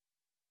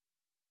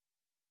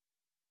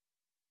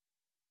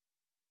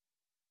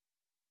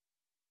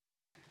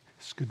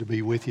It's good to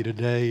be with you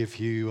today. If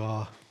you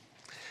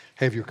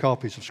have your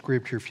copies of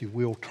Scripture, if you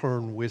will,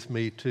 turn with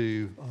me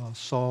to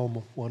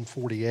Psalm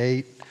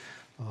 148.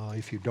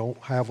 If you don't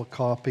have a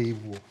copy,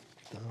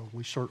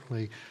 we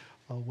certainly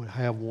would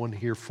have one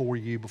here for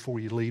you before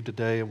you leave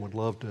today and would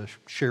love to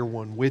share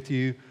one with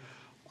you.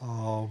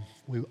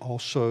 We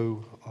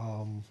also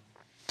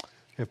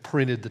have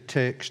printed the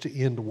text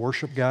in the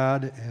worship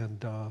guide,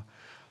 and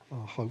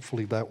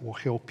hopefully that will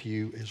help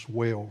you as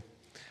well.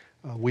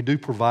 We do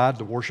provide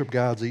the worship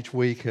guides each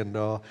week, and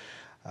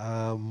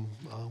I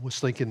was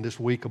thinking this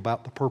week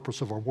about the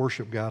purpose of our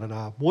worship guide, and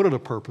one of the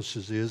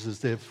purposes is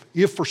that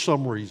if for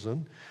some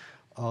reason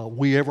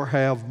we ever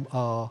have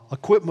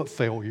equipment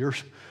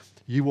failures,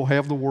 you will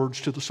have the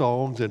words to the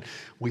songs. And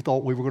we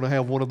thought we were going to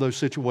have one of those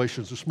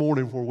situations this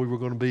morning where we were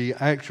going to be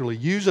actually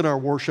using our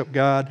worship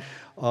guide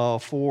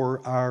for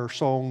our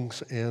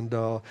songs, and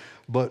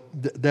but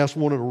that's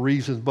one of the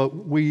reasons.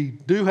 But we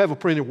do have a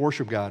printed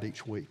worship guide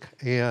each week,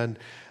 and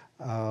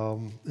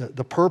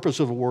the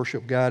purpose of a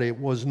worship guide, it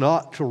was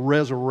not to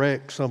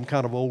resurrect some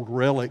kind of old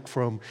relic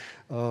from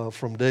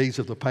days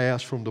of the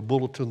past, from the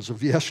bulletins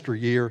of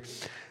yesteryear.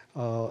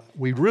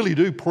 We really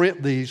do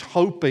print these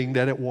hoping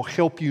that it will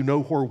help you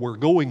know where we're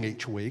going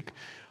each week.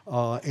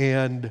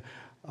 And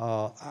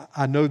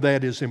I know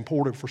that is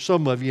important for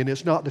some of you, and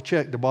it's not to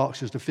check the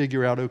boxes to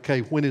figure out,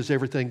 okay, when is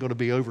everything going to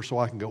be over so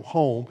I can go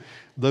home?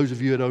 Those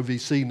of you at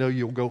OVC know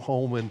you'll go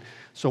home in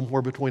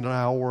somewhere between an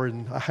hour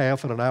and a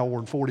half and an hour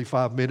and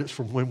 45 minutes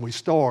from when we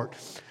start.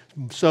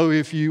 So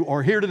if you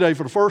are here today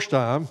for the first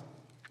time,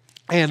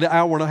 and the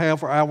hour and a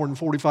half or hour and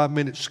 45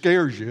 minutes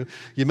scares you,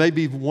 you may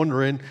be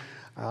wondering,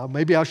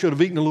 maybe I should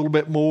have eaten a little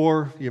bit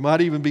more. You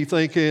might even be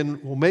thinking,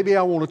 well, maybe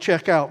I want to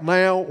check out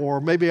now, or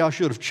maybe I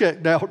should have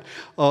checked out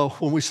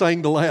when we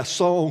sang the last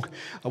song.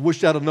 I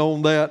wish I'd have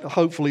known that.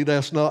 Hopefully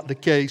that's not the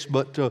case,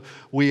 but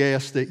we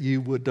ask that you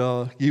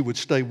would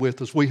stay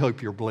with us. We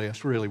hope you're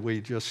blessed, really.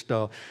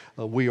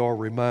 We are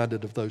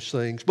reminded of those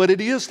things. But it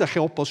is to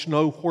help us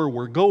know where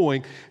we're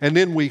going, and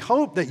then we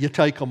hope that you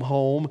take them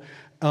home,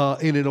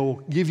 and it'll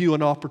give you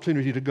an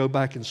opportunity to go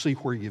back and see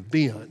where you've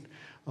been.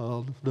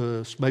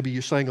 Maybe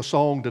you sang a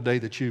song today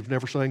that you've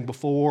never sang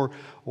before,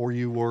 or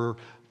you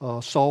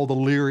saw the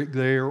lyric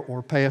there or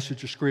a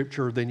passage of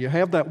Scripture. Then you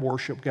have that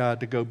worship guide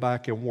to go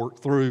back and work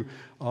through.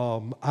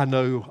 I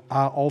know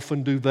I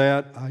often do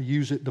that. I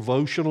use it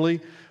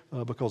devotionally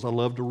because I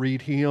love to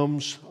read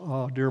hymns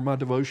during my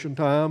devotion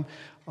time.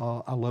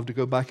 I love to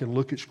go back and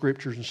look at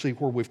Scriptures and see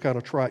where we've kind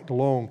of tracked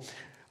along.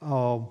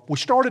 We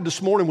started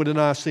this morning with the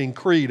Nicene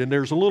Creed, and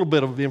there's a little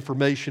bit of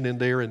information in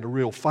there in the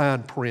real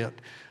fine print.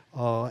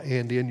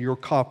 And in your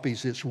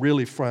copies, it's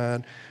really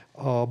fine.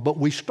 But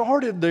we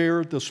started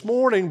there this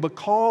morning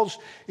because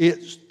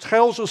it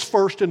tells us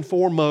first and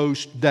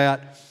foremost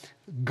that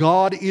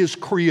God is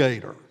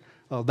creator.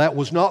 That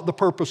was not the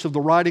purpose of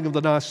the writing of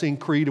the Nicene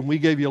Creed, and we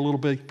gave you a little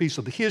bit piece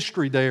of the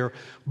history there.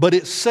 But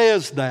it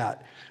says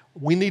that.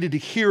 We needed to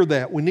hear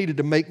that. We needed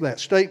to make that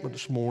statement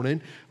this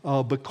morning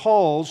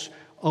because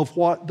of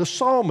what the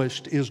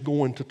psalmist is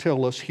going to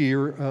tell us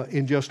here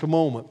in just a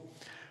moment.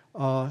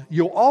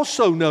 You'll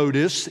also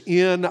notice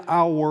in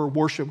our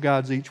worship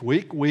guides each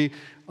week, we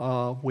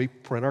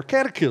print our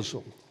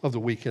catechism of the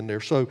week in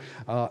there. So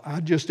I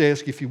just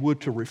ask if you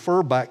would to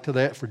refer back to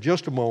that for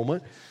just a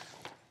moment.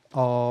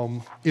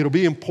 It'll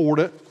be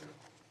important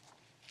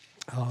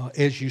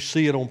as you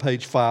see it on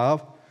page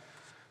 5.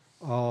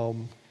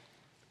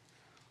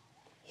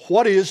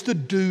 What is the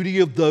duty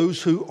of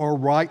those who are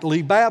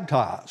rightly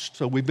baptized?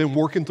 So we've been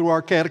working through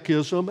our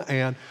catechism,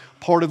 and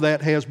part of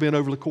that has been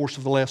over the course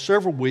of the last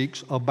several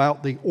weeks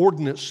about the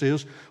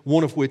ordinances,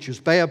 one of which is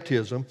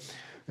baptism.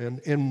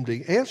 And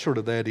the answer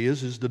to that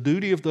is the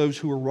duty of those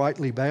who are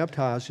rightly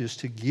baptized is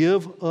to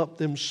give up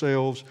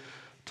themselves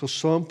to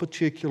some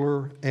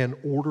particular and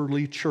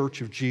orderly church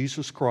of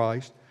Jesus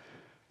Christ,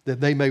 that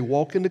they may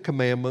walk in the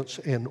commandments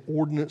and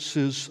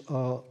ordinances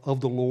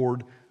of the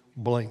Lord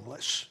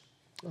blameless.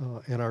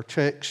 And our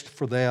text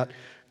for that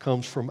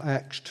comes from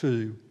Acts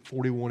 2,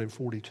 41 and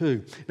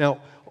 42. Now,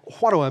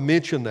 why do I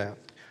mention that?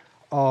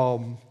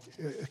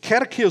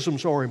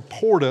 Catechisms are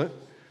important.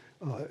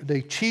 They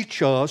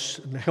teach us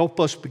and help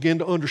us begin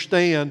to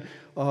understand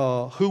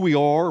who we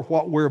are,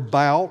 what we're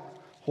about,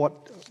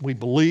 what we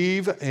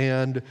believe,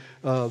 and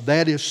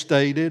that is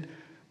stated.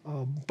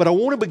 But I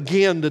want to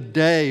begin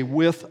today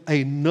with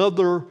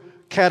another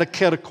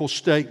catechetical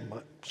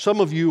statement.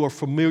 Some of you are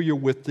familiar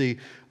with the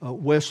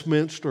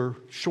Westminster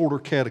Shorter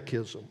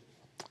Catechism.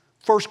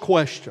 First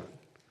question,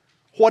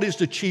 what is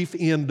the chief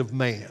end of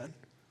man?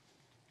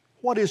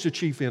 What is the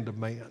chief end of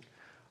man?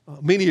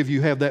 Many of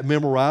you have that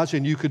memorized,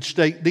 and you could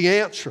state the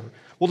answer.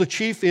 Well, the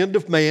chief end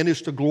of man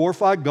is to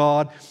glorify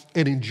God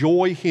and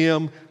enjoy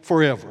Him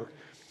forever.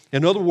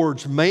 In other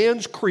words,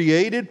 man's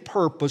created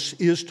purpose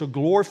is to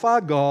glorify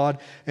God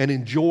and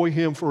enjoy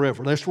Him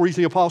forever. That's the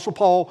reason the Apostle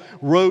Paul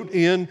wrote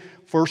in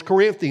 1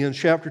 Corinthians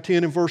chapter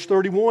 10 and verse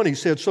 31. He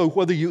said, so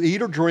whether you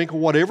eat or drink or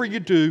whatever you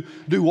do,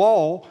 do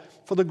all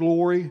for the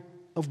glory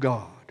of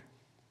God.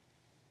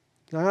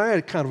 Now, I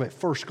had kind of at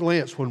first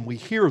glance when we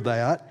hear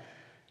that,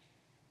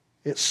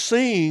 It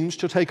seems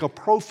to take a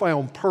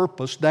profound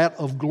purpose, that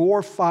of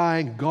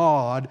glorifying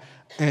God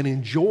and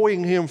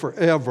enjoying Him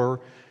forever,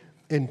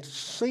 and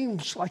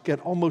seems like it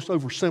almost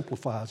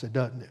oversimplifies it,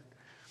 doesn't it?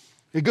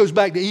 It goes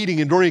back to eating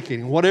and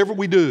drinking. Whatever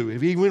we do,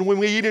 even when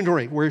we eat and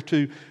drink, we're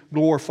to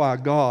glorify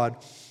God.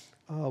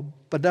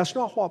 But that's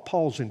not what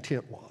Paul's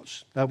intent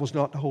was. That was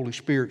not the Holy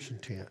Spirit's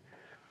intent.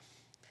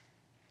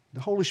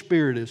 The Holy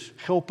Spirit is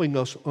helping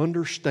us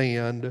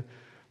understand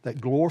that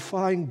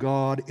glorifying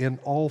God in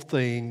all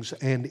things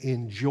and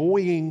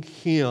enjoying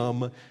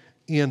Him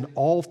in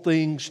all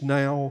things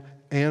now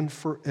and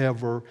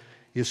forever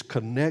is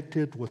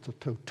connected with the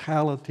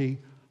totality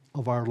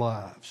of our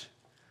lives.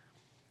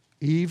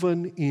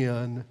 Even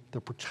in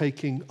the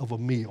partaking of a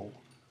meal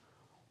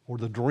or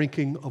the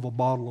drinking of a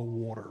bottle of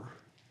water.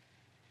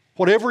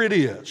 Whatever it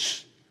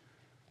is,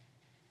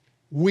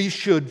 we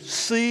should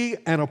see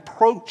and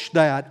approach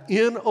that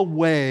in a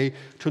way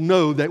to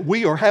know that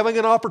we are having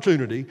an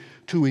opportunity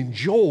to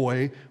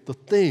enjoy the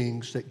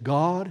things that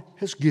God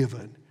has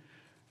given,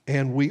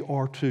 and we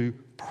are to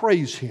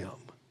praise Him.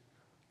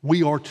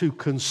 We are to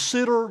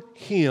consider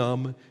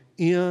Him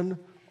in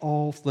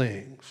all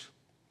things.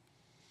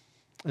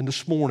 And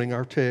this morning,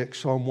 our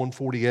text, Psalm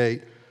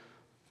 148,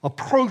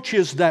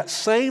 approaches that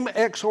same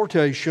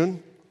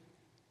exhortation,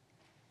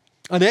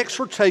 an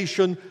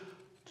exhortation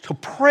to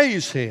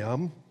praise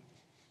Him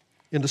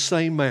in the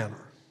same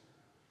manner,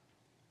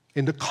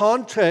 in the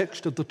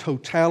context of the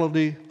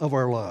totality of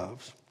our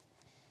lives.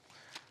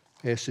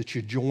 I ask that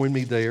you join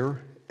me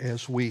there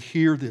as we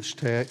hear this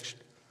text.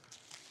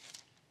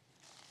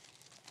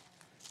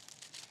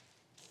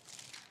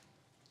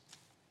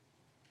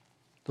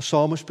 The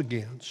psalmist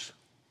begins,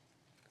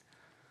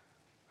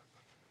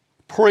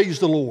 praise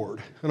the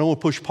Lord. And I want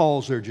to push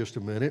pause there just a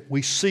minute.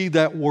 We see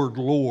that word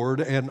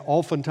Lord, and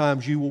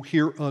oftentimes you will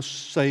hear us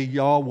say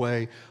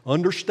Yahweh.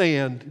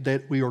 Understand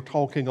that we are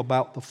talking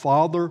about the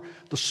Father,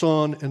 the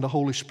Son, and the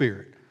Holy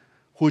Spirit,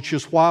 which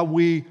is why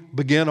we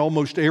begin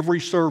almost every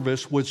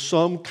service with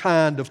some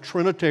kind of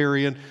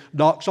Trinitarian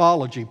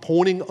doxology,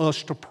 pointing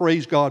us to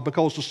praise God,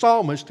 because the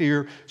psalmist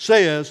here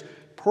says,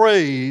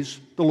 praise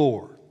the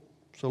Lord.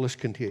 So let's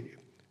continue.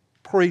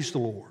 Praise the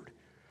Lord.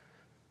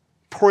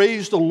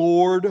 Praise the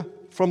Lord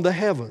from the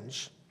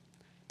heavens.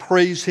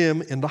 Praise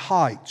Him in the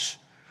heights.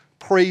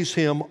 Praise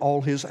Him,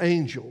 all His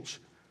angels.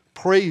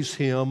 Praise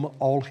Him,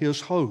 all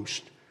His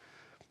host.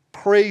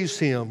 Praise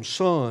Him,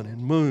 sun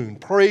and moon.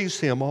 Praise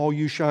Him, all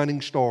you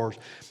shining stars.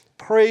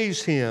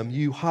 Praise Him,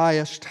 you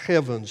highest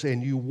heavens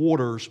and you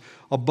waters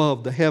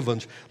above the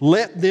heavens.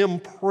 Let them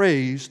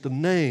praise the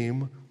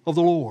name of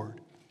the Lord.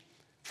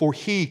 For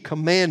He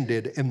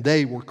commanded and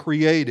they were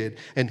created,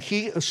 and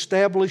He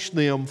established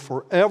them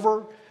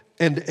forever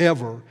and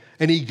ever.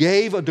 And He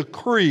gave a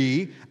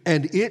decree,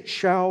 and it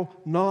shall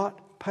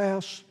not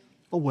pass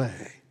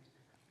away.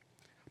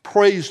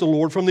 Praise the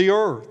Lord from the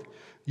earth,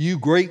 you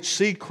great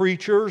sea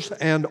creatures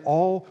and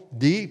all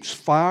deeps,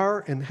 fire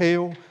and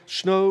hail,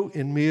 snow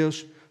and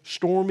mist,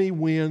 stormy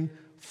wind,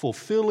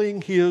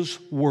 fulfilling His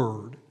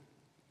word.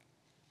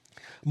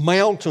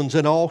 Mountains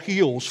and all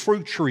hills,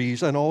 fruit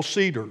trees and all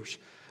cedars,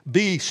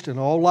 beasts and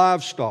all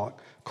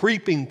livestock,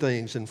 creeping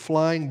things and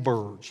flying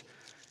birds,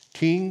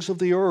 kings of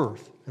the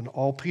earth and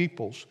all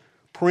peoples,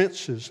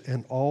 princes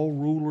and all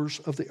rulers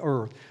of the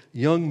earth,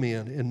 young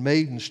men and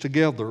maidens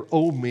together,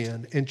 old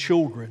men and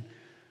children.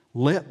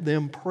 Let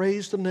them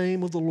praise the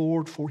name of the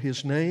Lord, for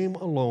His name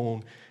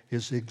alone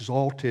is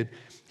exalted.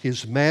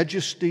 His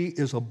majesty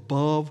is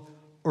above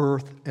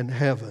earth and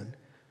heaven.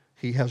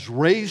 He has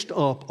raised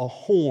up a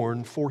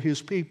horn for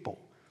His people,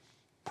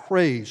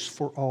 praise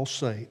for all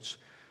saints,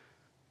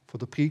 for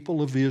the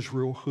people of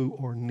Israel who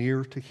are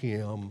near to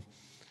Him.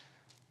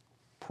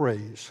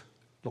 Praise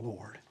the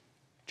Lord.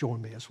 Join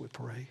me as we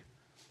pray.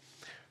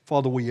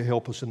 Father, will you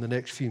help us in the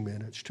next few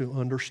minutes to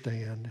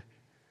understand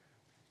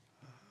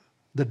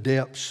the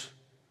depths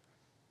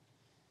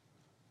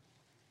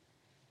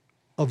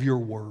of your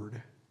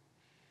word,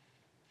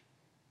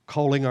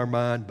 calling our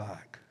mind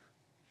back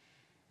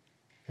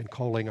and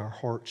calling our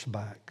hearts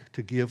back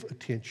to give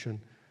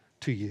attention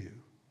to you.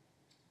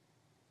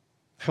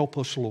 Help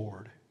us,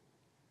 Lord,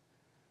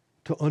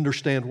 to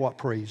understand what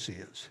praise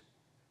is.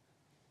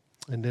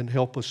 And then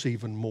help us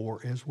even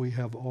more, as we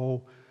have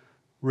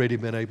already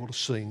been able to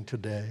sing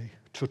today,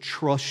 to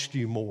trust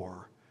you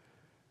more,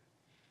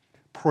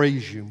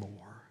 praise you more,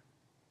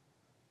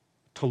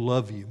 to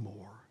love you more.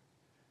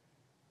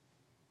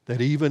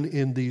 That even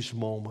in these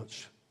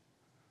moments,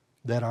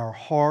 that our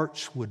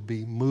hearts would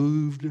be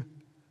moved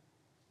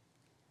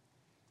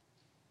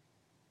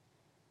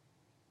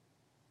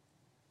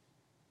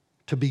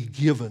to be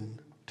given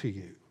to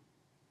you.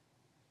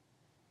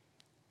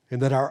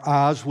 And that our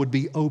eyes would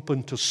be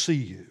open to see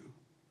you.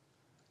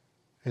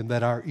 And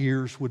that our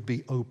ears would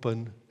be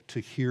open to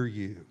hear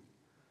you.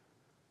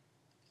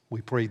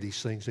 We pray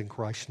these things in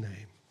Christ's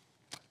name.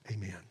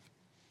 Amen.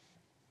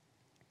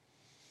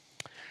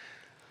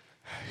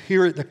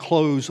 Here at the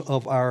close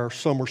of our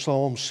Summer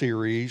Psalm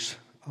series,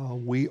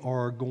 we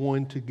are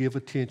going to give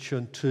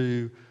attention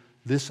to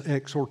this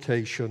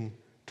exhortation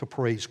to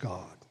praise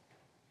God.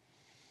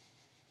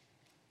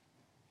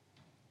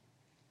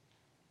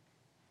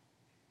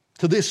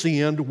 To this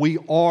end, we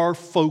are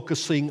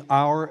focusing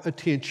our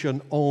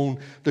attention on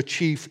the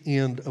chief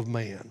end of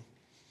man.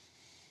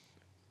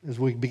 As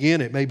we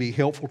begin, it may be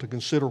helpful to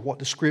consider what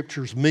the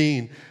Scriptures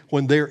mean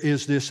when there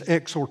is this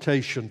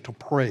exhortation to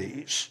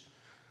praise.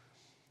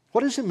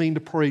 What does it mean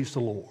to praise the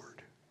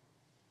Lord?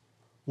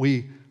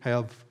 We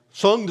have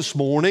sung this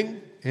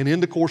morning, and in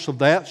the course of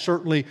that,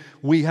 certainly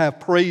we have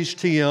praised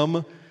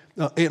Him,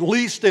 at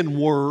least in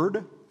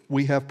word,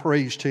 we have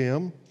praised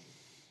Him.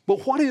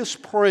 But what is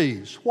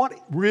praise? What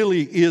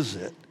really is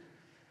it?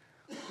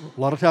 A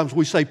lot of times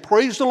we say,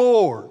 praise the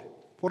Lord.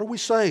 What are we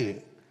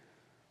saying?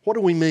 What do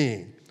we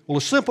mean? Well,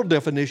 a simple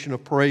definition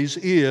of praise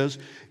is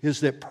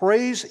that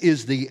praise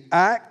is the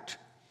act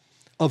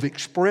of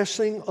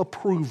expressing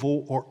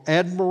approval or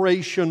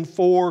admiration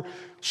for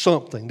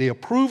something. The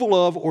approval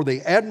of or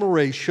the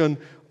admiration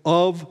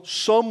of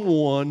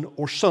someone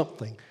or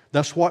something.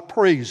 That's what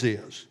praise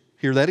is.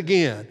 Hear that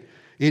again.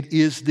 It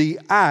is the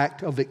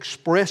act of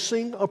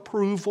expressing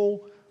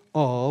approval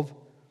of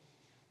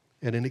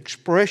and an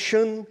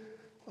expression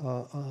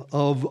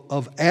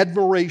of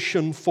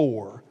admiration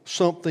for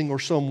something or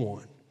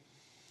someone.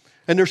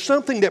 And there's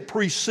something that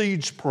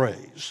precedes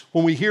praise.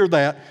 When we hear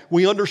that,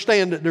 we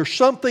understand that there's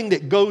something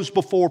that goes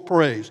before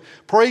praise.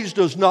 Praise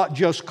does not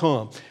just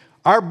come.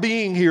 Our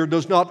being here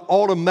does not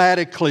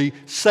automatically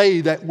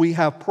say that we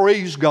have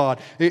praised God.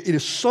 It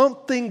is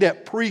something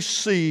that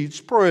precedes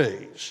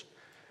praise.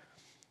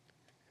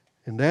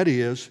 And that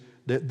is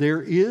that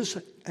there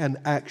is an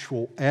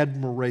actual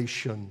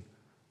admiration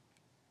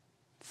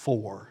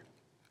for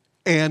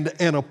and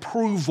an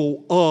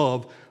approval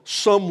of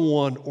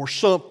someone or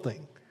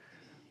something.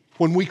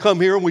 When we come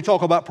here and we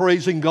talk about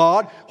praising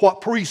God, what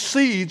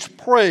precedes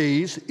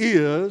praise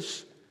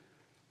is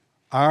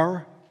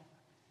our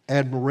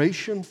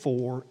admiration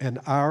for and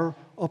our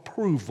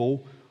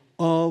approval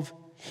of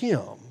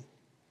Him.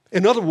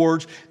 In other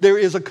words, there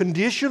is a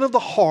condition of the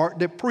heart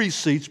that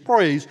precedes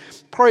praise.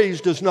 Praise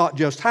does not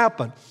just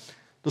happen.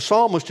 The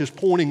psalmist is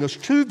pointing us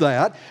to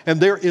that, and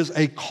there is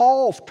a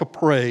call to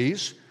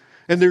praise,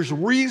 and there's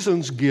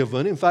reasons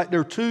given. In fact,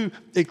 there are two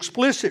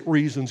explicit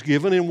reasons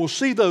given, and we'll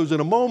see those in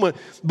a moment.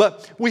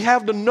 But we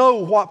have to know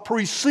what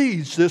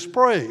precedes this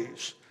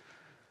praise.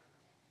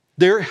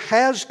 There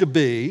has to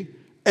be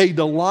a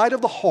delight of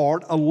the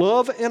heart, a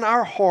love in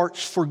our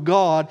hearts for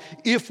God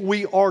if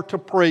we are to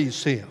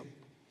praise Him.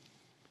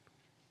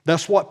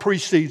 That's what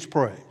precedes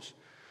praise.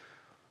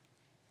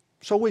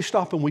 So we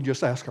stop and we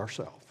just ask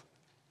ourselves,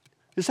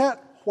 is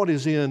that what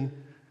is in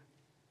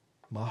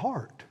my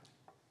heart?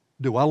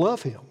 Do I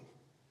love Him?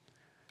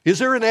 Is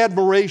there an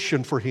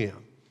admiration for Him?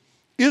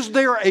 Is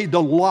there a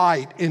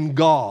delight in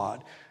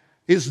God?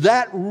 Is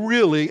that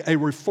really a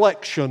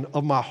reflection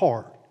of my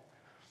heart?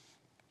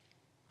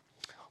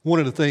 One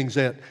of the things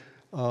that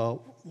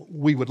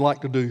we would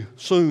like to do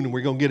soon, and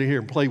we're going to get in here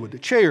and play with the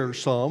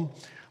chairs some,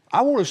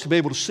 I want us to be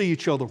able to see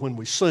each other when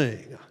we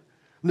sing.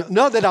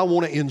 Not that I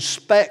want to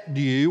inspect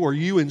you or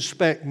you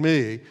inspect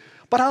me,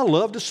 but I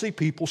love to see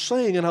people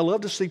sing, and I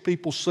love to see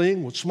people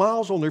sing with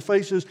smiles on their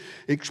faces,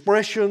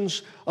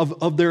 expressions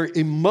of their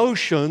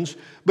emotions,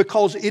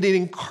 because it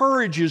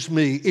encourages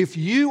me. If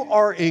you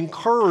are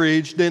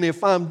encouraged, then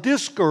if I'm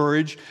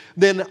discouraged,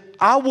 then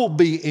I will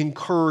be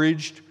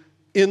encouraged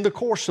in the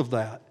course of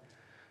that.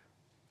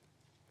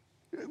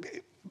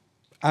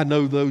 I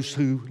know those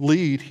who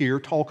lead here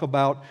talk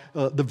about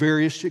the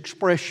various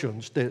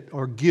expressions that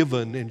are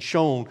given and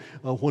shown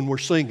when we're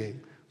singing.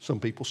 Some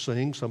people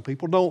sing, some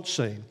people don't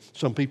sing.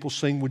 Some people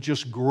sing with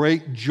just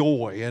great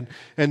joy,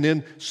 and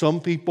then some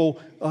people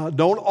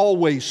don't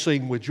always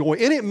sing with joy.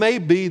 And it may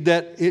be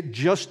that it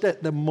just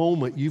at the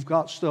moment you've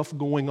got stuff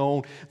going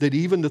on that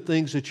even the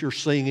things that you're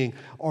singing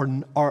are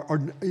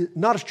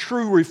not a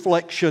true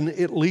reflection,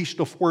 at least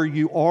of where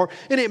you are.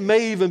 And it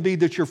may even be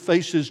that your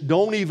faces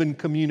don't even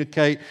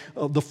communicate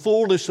the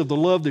fullness of the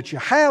love that you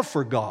have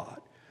for God.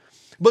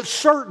 But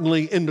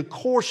certainly in the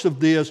course of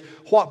this,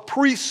 what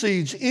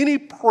precedes any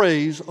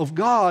praise of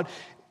God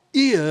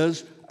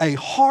is a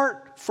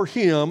heart for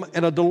Him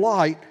and a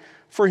delight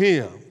for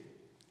Him.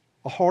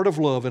 A heart of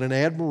love and an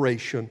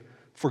admiration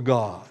for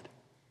God.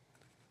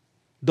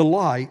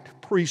 Delight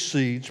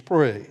precedes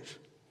praise.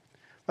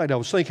 In fact, I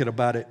was thinking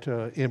about it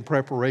in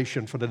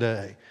preparation for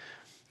today.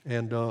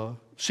 And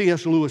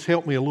C.S. Lewis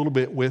helped me a little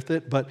bit with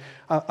it, but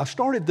I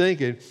started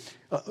thinking,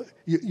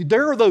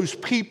 there are those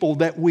people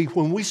that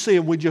when we see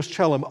them, we just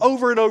tell them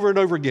over and over and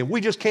over again. We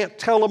just can't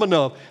tell them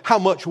enough how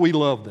much we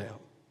love them.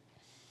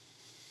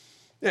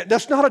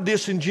 That's not a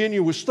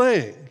disingenuous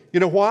thing. You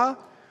know why?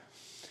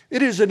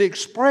 It is an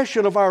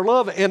expression of our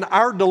love, and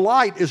our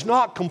delight is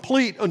not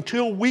complete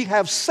until we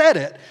have said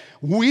it.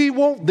 We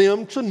want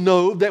them to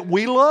know that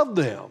we love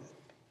them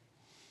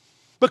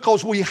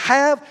because we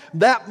have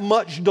that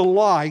much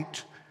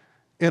delight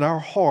in our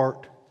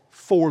heart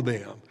for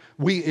them.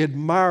 We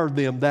admire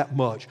them that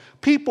much.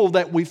 People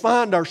that we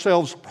find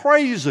ourselves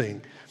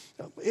praising,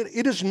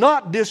 it is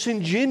not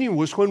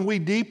disingenuous when we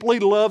deeply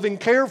love and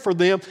care for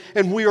them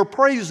and we are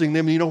praising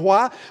them. You know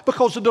why?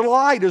 Because the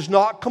delight is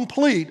not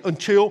complete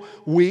until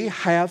we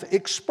have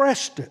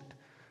expressed it.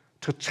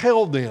 to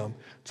tell them,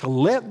 to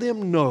let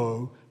them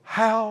know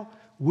how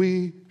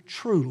we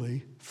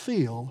truly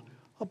feel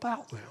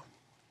about them.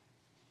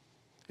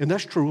 And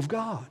that's true of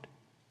God.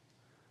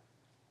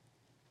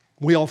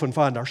 We often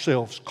find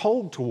ourselves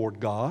cold toward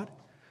God.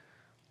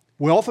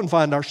 We often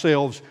find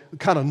ourselves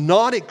kind of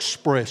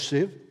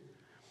non-expressive.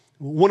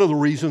 One of the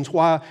reasons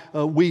why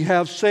we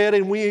have said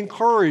and we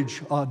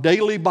encourage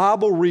daily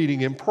Bible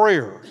reading and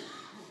prayer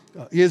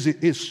is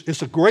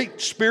it's a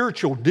great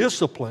spiritual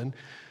discipline,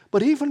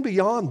 but even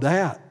beyond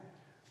that,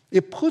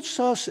 it puts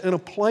us in a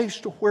place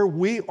to where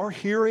we are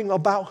hearing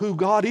about who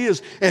God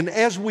is. And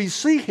as we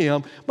see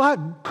Him, my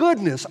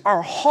goodness,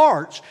 our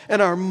hearts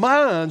and our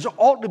minds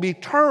ought to be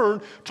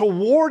turned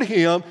toward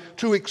Him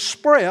to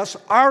express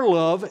our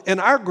love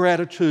and our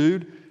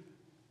gratitude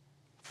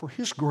for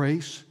His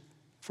grace,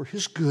 for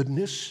His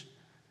goodness,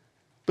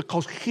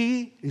 because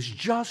He is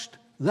just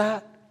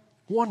that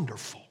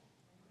wonderful.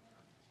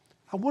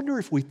 I wonder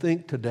if we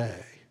think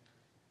today,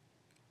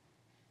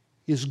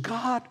 is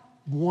God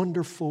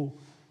wonderful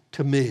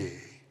to me?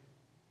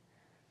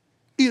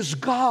 Is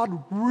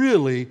God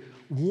really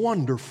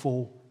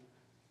wonderful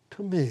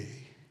to me?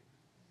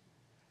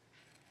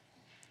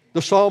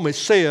 The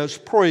psalmist says,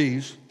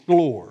 praise the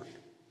Lord.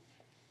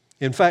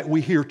 In fact,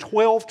 we hear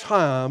 12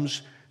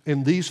 times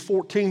in these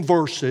 14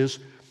 verses,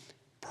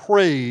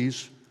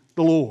 praise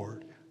the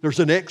Lord. There's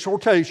an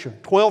exhortation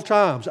 12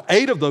 times.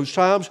 8 of those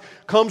times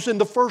comes in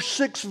the first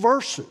 6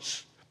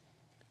 verses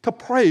to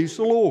praise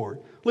the Lord.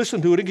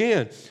 Listen to it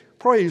again.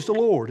 Praise the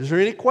Lord. Is there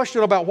any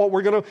question about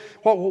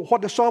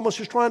what the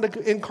psalmist is trying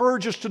to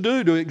encourage us to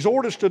do, to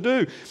exhort us to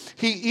do?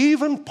 He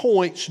even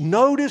points,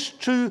 notice,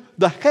 to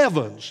the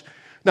heavens.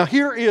 Now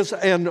here is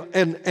an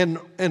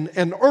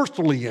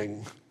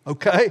earthling,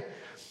 okay,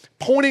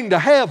 pointing to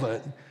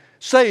heaven,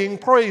 saying,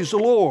 praise the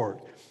Lord.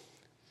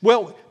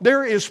 Well,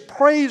 there is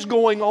praise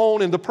going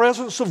on in the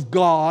presence of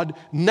God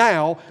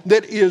now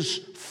that is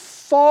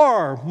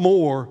far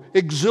more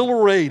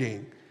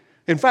exhilarating.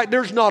 In fact,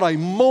 there's not a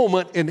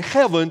moment in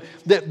heaven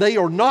that they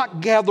are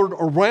not gathered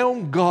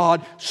around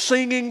God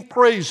singing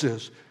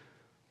praises.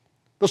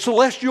 The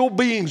celestial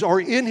beings are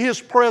in His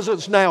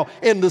presence now,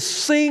 and the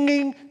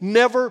singing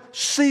never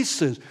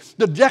ceases.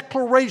 The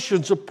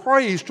declarations of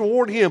praise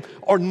toward Him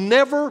are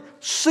never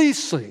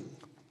ceasing.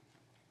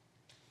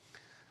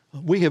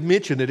 We have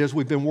mentioned it as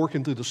we've been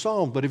working through the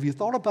Psalms, but have you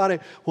thought about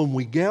it when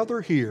we gather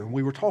here?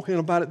 We were talking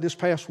about it this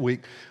past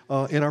week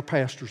in our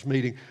pastor's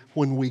meeting.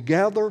 When we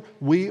gather,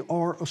 we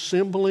are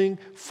assembling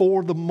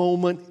for the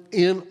moment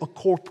in a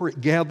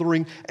corporate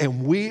gathering,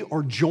 and we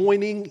are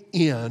joining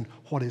in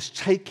what is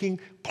taking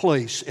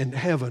place in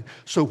heaven.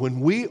 So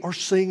when we are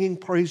singing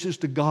praises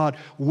to God,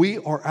 we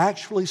are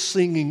actually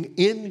singing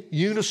in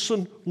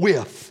unison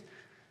with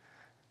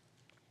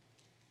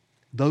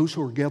those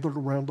who are gathered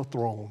around the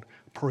throne,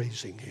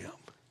 praising Him.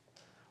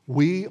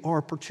 We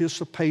are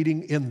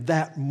participating in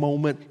that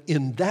moment,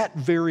 in that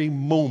very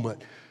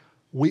moment.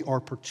 We are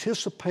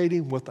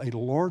participating with a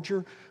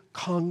larger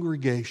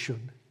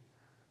congregation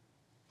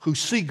who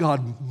see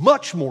God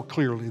much more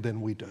clearly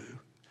than we do.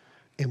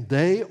 And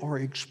they are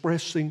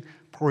expressing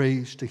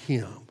praise to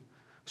Him.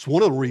 It's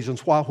one of the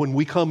reasons why when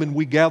we come and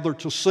we gather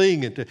to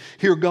sing and to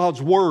hear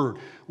God's Word,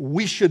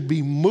 we should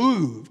be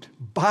moved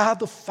by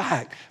the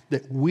fact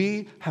that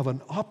we have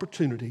an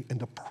opportunity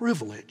and a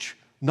privilege,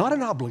 not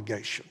an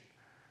obligation,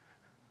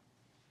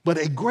 but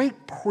a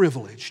great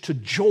privilege to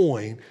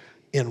join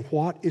in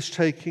what is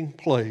taking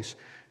place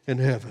in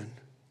heaven.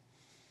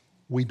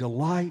 We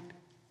delight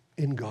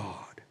in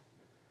God.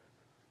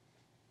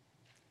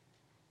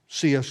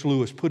 C.S.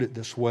 Lewis put it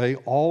this way: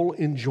 all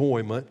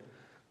enjoyment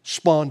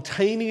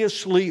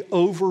spontaneously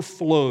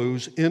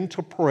overflows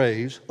into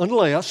praise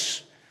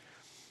unless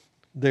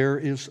there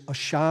is a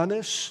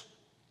shyness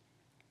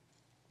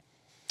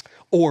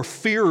or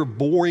fear of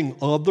boring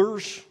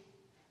others,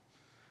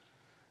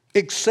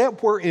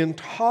 except where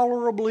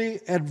intolerably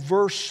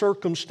adverse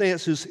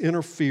circumstances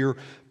interfere.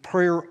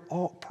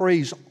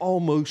 Praise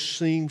almost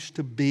seems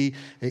to be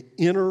an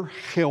inner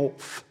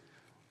health,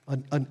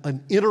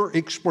 an inner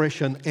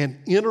expression, an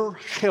inner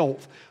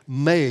health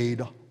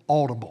made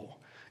audible.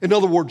 In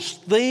other words,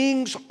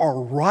 things are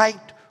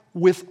right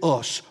with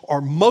us, are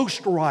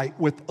most right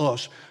with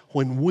us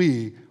when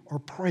we are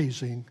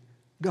praising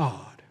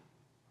God.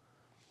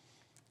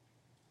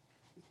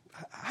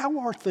 How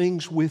are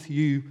things with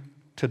you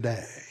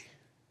today?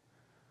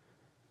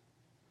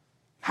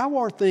 How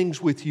are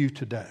things with you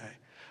today?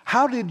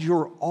 How did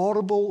your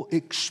audible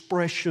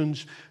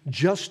expressions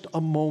just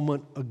a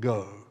moment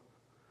ago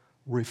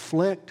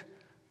reflect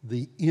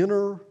the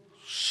inner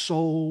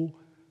soul,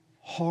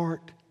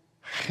 heart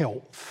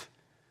health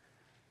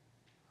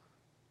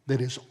that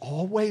is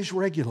always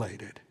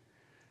regulated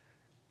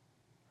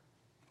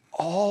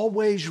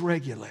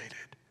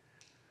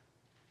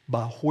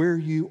by where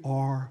you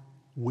are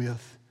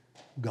with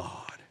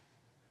God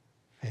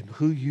and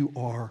who you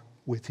are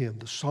with Him?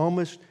 The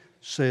psalmist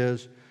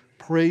says,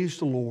 praise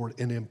the Lord,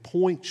 and then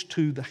points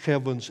to the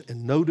heavens,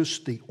 and notice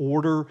the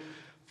order.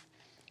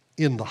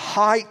 In the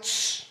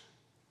heights,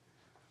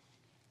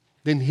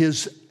 then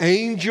his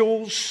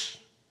angels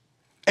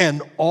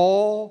and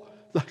all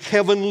the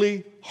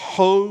heavenly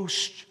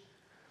host.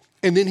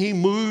 And then he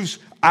moves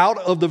out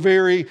of the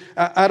very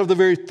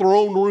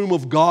throne room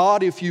of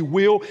God, if you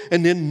will.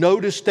 And then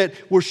notice that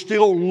we're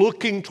still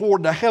looking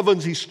toward the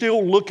heavens. He's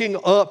still looking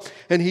up,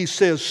 and he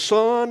says,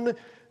 sun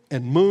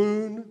and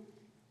moon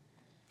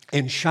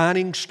and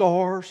shining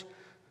stars,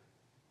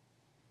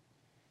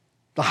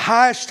 the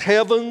highest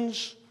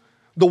heavens,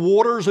 the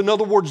waters, in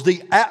other words,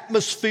 the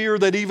atmosphere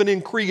that even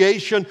in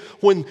creation,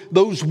 when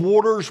those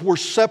waters were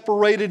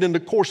separated in the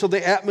course of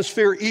the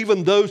atmosphere,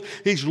 even those,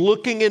 he's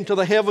looking into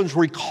the heavens,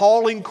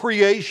 recalling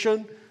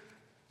creation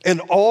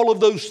and all of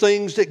those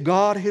things that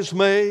God has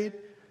made.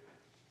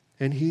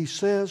 And he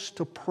says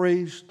to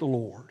praise the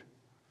Lord.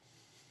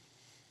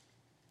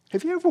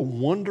 Have you ever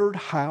wondered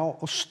how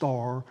a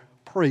star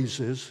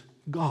praises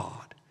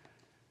God?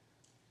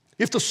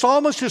 If the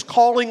psalmist is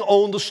calling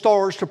on the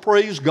stars to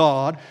praise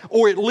God,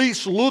 or at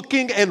least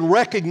looking and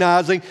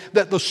recognizing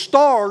that the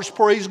stars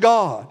praise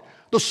God,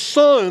 the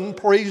sun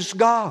praises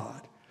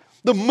God,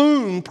 the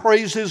moon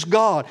praises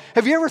God.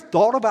 Have you ever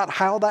thought about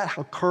how that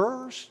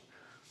occurs?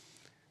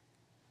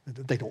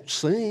 They don't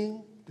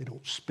sing, they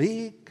don't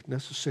speak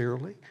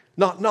necessarily.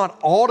 Not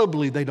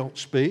audibly they don't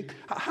speak.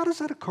 How does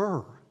that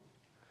occur?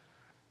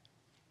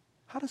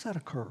 How does that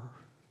occur?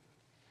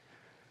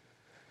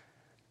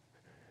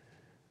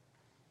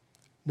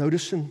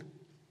 Noticing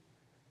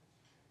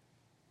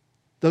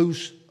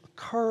those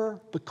occur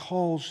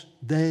because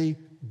they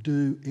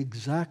do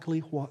exactly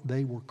what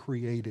they were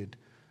created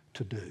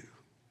to do.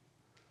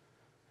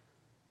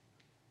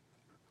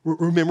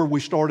 Remember, we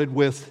started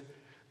with,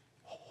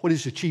 what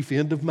is the chief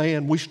end of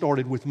man? We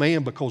started with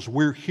man because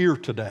we're here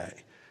today.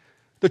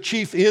 The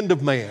chief end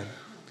of man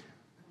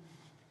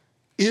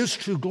is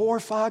to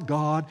glorify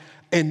God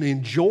and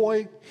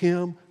enjoy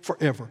Him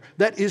forever.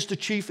 That is the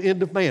chief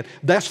end of man.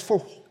 That's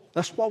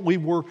what we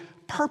were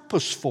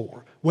purposed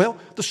for. Well,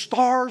 the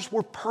stars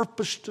were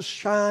purposed to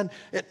shine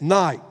at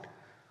night.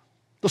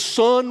 The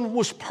sun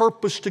was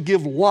purposed to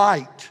give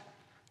light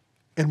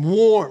and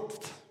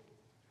warmth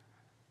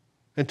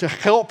and to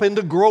help in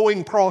the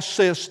growing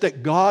process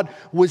that God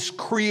was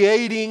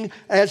creating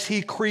as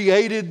He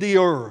created the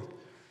earth.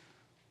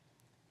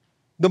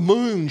 The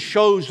moon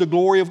shows the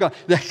glory of God.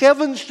 The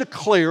heavens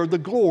declare the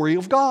glory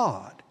of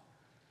God.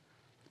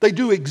 They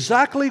do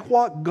exactly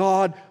what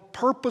God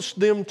purposed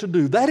them to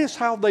do. That is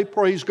how they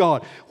praise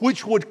God,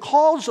 which would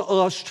cause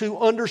us to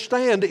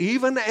understand,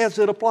 even as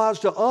it applies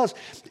to us,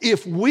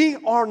 if we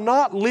are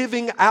not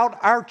living out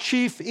our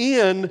chief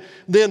end,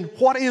 then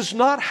what is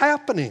not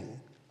happening?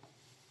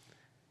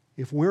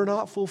 If we're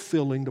not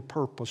fulfilling the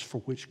purpose for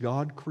which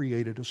God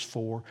created us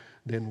for,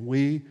 then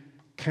we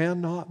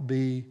cannot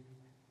be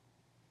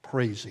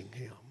praising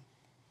Him.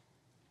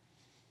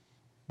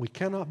 We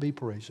cannot be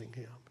praising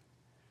Him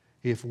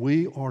if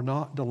we are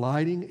not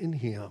delighting in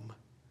Him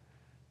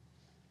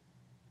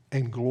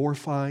and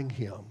glorifying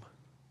Him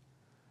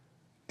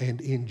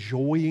and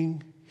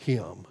enjoying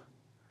Him.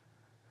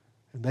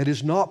 And that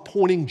is not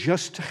pointing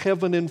just to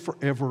heaven and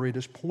forever. It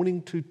is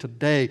pointing to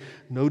today.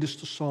 Notice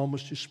the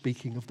psalmist is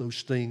speaking of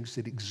those things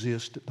that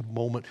exist at the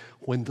moment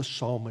when the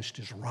psalmist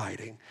is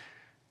writing.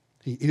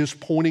 He is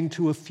pointing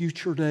to a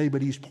future day,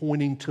 but he's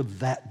pointing to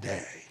that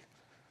day.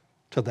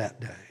 To that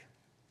day.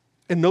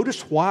 And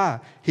notice why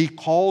he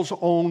calls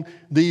on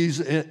these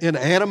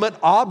inanimate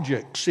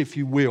objects, if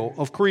you will,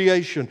 of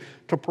creation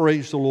to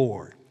praise the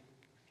Lord.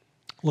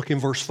 Look in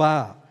verse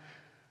 5.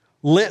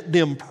 Let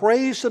them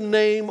praise the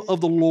name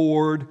of the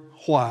Lord.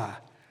 Why?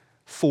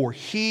 For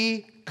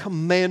He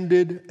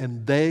commanded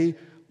and they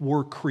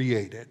were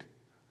created.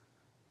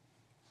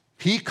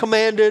 He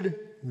commanded,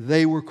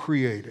 they were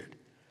created.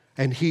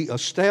 And He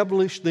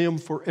established them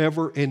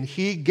forever, and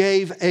He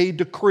gave a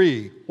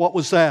decree. What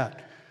was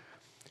that?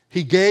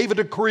 He gave a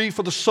decree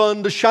for the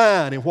sun to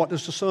shine. And what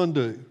does the sun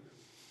do?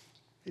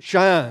 It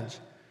shines.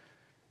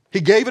 He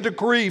gave a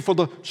decree for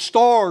the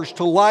stars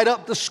to light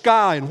up the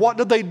sky. And what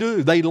did they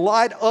do? They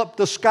light up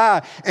the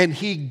sky. And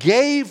He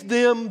gave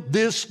them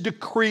this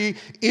decree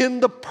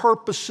in the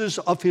purposes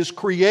of His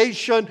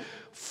creation,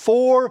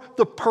 for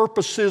the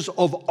purposes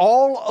of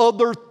all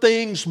other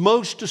things,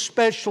 most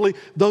especially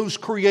those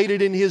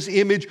created in His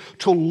image,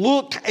 to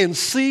look and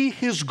see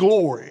His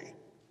glory,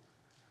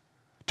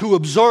 to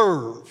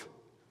observe,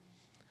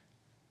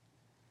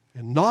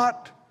 and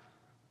not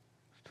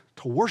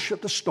to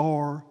worship the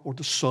star or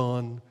the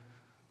sun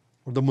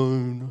or the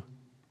moon,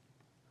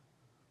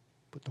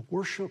 but to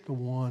worship the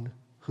one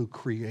who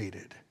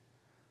created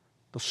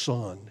the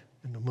sun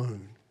and the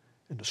moon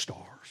and the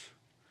stars.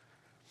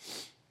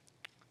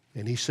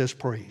 And He says,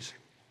 praise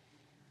Him.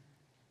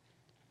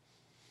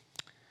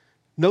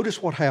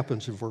 Notice what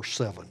happens in verse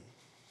 7.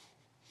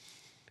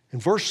 In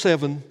verse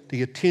 7,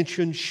 the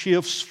attention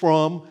shifts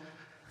from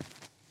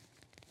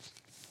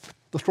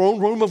the throne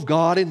room of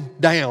God and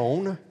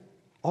down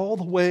all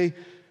the way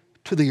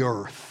to the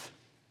earth.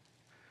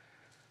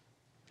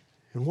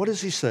 And what does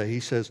He say?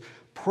 He says,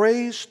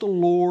 praise the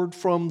Lord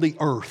from the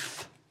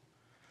earth.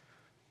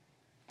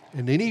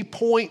 And then He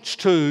points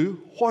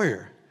to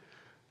where?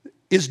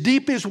 as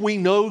deep as we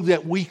know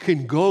that we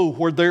can go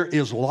where there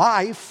is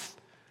life,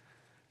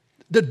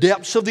 the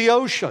depths of the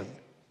ocean.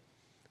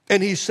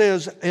 And he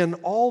says, and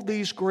all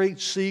these great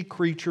sea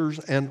creatures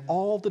and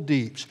all the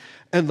deeps,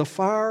 and the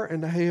fire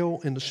and the hail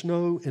and the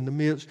snow and the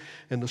mist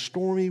and the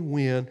stormy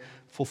wind,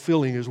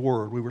 fulfilling his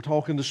word. We were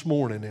talking this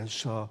morning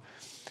as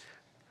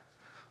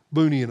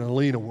Booney and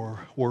Alina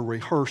were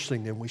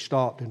rehearsing, and we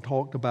stopped and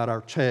talked about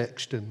our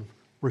text and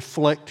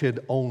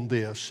reflected on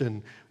this.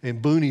 And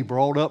Booney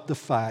brought up the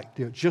fact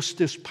that just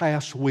this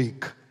past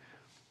week,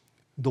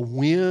 the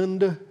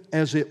wind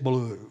as it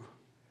blew,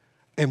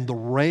 and the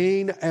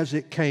rain as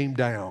it came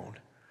down,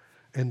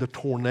 and the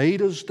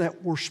tornadoes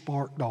that were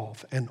sparked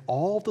off, and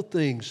all the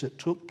things that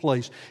took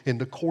place in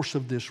the course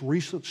of this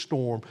recent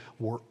storm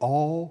were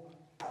all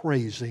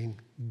praising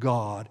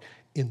God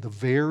in the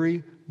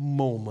very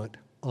moment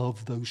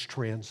of those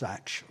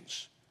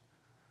transactions.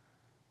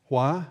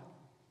 Why?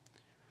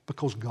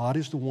 Because God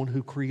is the one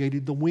who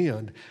created the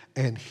wind,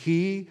 and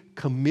He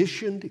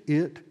commissioned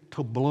it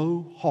to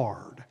blow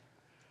hard,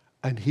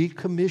 and He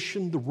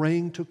commissioned the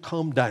rain to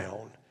come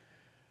down.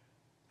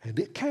 And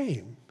it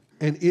came,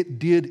 and it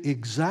did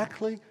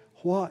exactly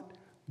what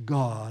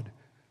God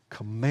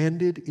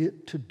commanded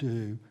it to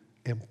do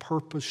and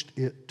purposed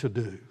it to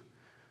do.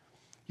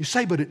 You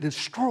say, but it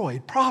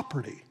destroyed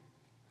property.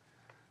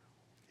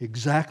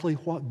 Exactly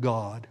what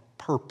God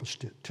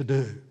purposed it to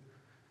do.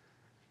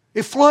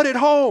 It flooded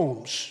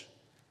homes.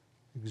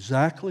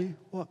 Exactly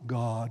what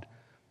God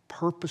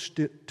purposed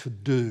it to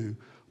do,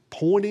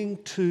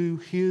 pointing to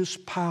His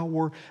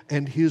power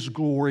and His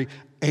glory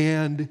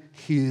and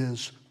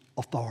His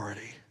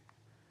authority.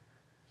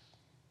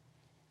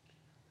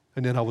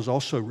 And then I was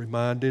also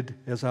reminded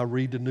as I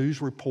read the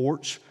news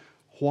reports,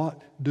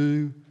 what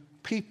do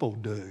people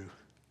do?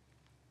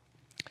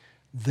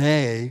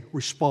 They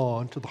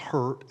respond to the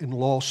hurt and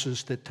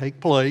losses that take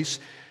place,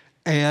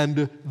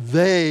 and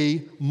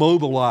they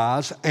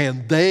mobilize,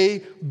 and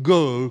they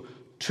go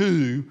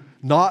to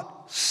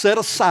not set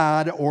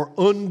aside or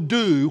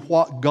undo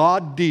what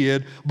God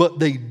did, but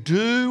they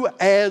do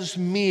as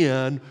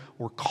men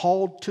were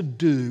called to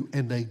do,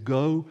 and they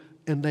go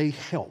and they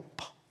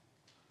help.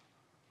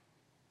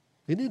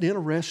 Isn't it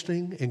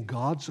interesting in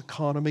God's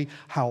economy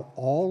how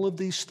all of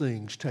these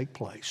things take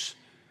place?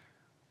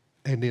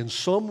 And in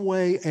some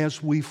way,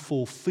 as we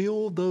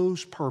fulfill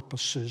those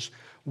purposes,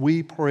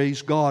 we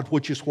praise God,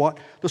 which is what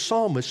the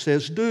psalmist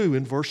says do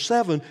in verse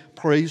 7,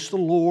 praise the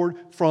Lord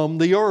from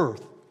the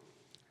earth.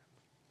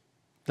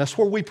 That's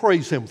where we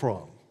praise Him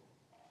from.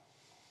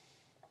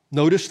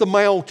 Notice the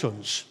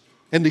mountains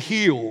and the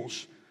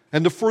hills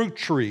and the fruit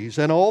trees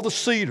and all the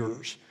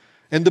cedars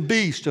and the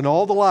beast and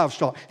all the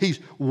livestock. He's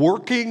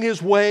working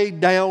His way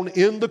down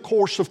in the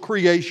course of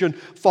creation,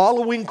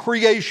 following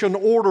creation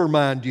order,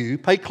 mind you.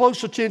 Pay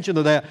close attention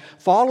to that.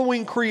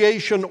 Following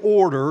creation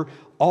order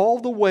all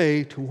the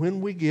way to when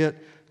we get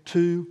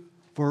to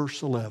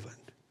verse 11.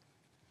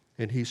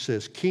 And He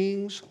says,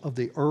 kings of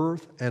the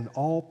earth and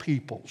all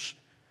peoples,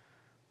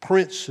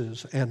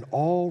 princes and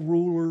all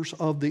rulers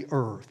of the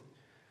earth,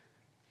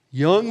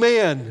 young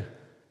men,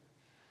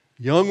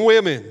 young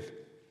women,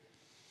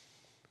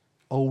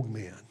 old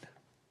men,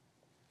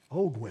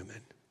 old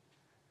women,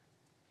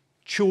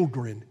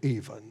 children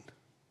even.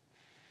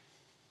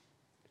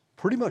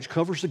 Pretty much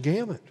covers the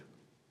gamut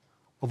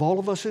of all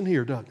of us in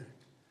here, doesn't it?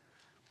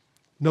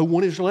 No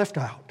one is left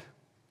out.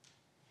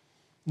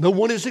 No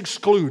one is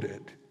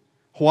excluded.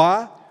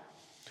 Why?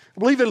 I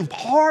believe in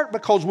part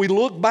because we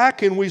look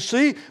back and we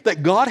see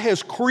that God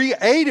has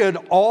created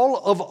all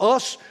of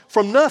us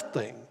from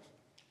nothing.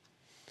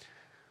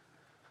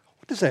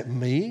 What does that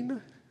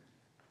mean?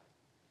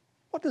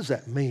 What does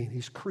that mean?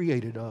 He's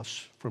created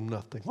us from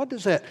nothing. How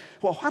does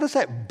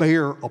that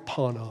bear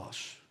upon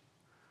us?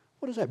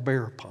 What does that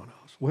bear upon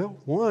us? Well,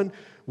 one,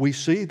 we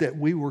see that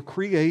we were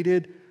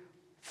created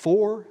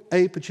for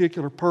a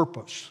particular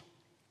purpose.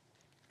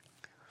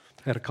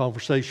 I had a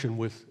conversation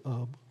with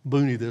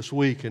Booney this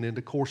week, and in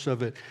the course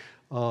of it,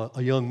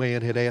 a young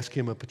man had asked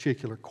him a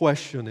particular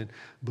question, and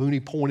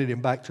Booney pointed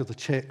him back to the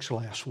text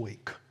last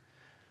week.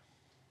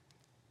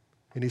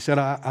 And he said,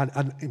 and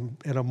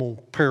I'm going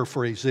to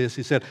paraphrase this.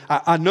 He said,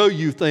 I know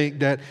you think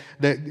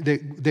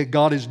that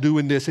God is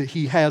doing this, that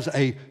He has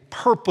a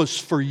purpose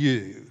for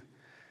you.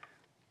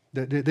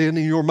 That in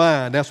your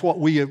mind, that's what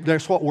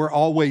we're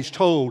always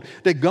told,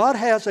 that God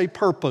has a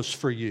purpose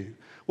for you.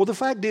 Well, the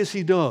fact is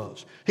He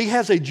does. He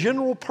has a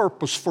general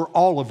purpose for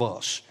all of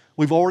us.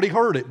 We've already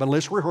heard it, but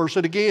let's rehearse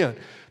it again.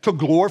 To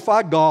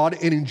glorify God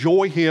and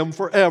enjoy Him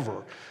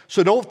forever.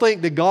 So don't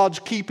think that God's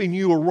keeping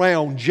you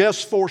around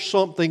just for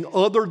something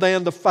other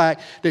than the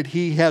fact that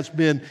He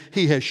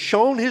has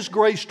shown His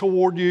grace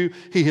toward you.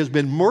 He has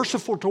been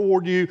merciful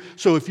toward you.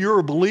 So if you're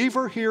a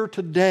believer here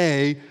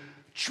today,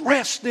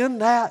 rest in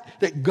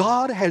that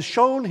God has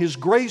shown His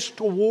grace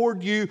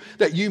toward you,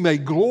 that you may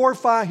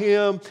glorify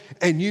Him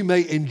and you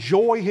may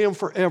enjoy Him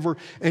forever.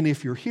 And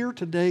if you're here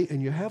today and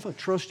you haven't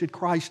trusted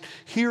Christ,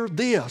 hear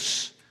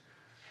this,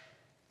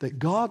 that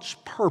God's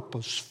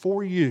purpose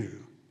for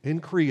you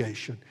in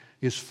creation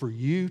is for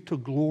you to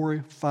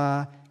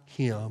glorify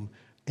Him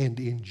and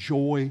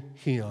enjoy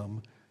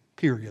Him,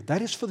 period.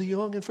 That is for the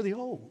young and for the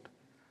old.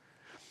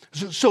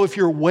 So if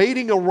you're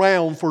waiting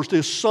around for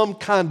this some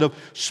kind of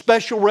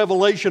special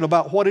revelation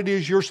about what it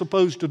is you're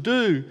supposed to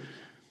do,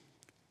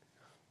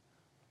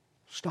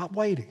 stop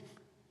waiting.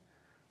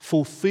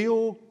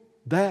 Fulfill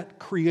that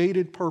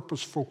created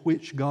purpose for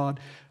which God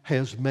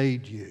has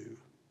made you.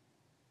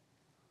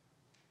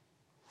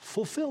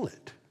 Fulfill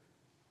it.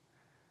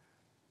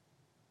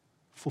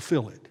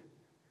 Fulfill it.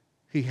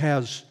 He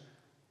has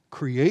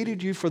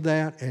created you for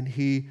that, and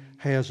He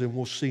has, and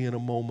we'll see in a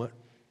moment,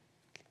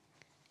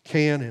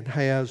 can and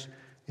has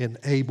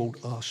enabled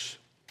us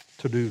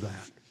to do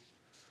that.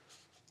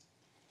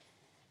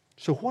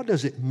 So what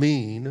does it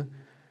mean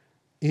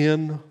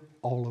in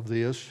all of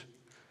this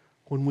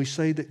when we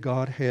say that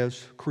God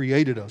has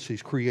created us?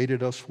 He's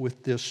created us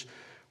with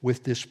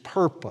this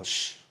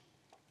purpose.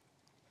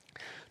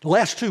 The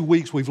last 2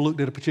 weeks we've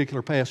looked at a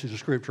particular passage of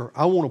Scripture.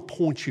 I want to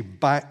point you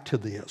back to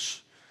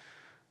this.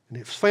 And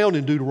it's found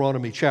in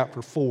Deuteronomy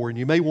chapter 4, and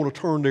you may want to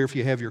turn there if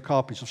you have your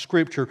copies of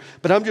Scripture,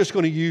 but I'm just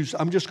going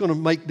to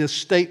make this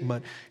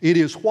statement. It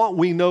is what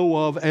we know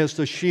of as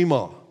the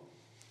Shema.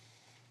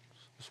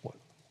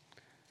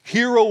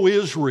 Hear, O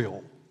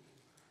Israel,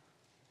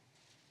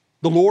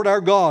 the Lord our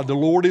God, the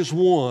Lord is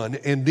one.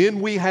 And then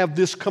we have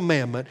this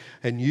commandment,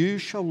 and you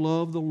shall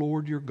love the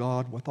Lord your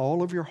God with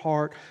all of your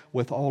heart,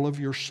 with all of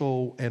your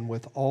soul, and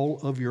with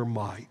all of your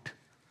might.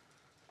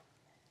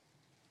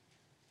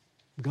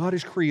 God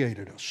has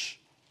created us.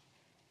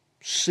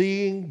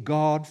 Seeing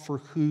God for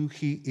who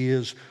He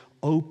is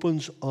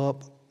opens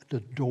up the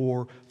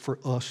door for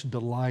us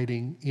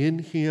delighting in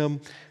Him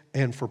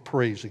and for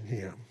praising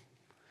Him.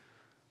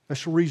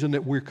 That's the reason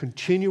that we're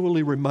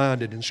continually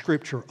reminded in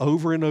Scripture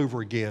over and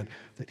over again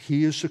that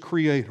He is the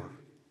Creator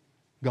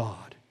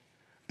God.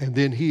 And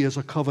then He is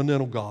a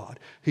covenantal God.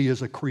 He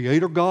is a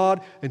Creator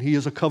God and He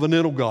is a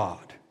covenantal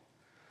God.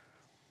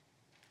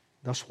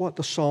 That's what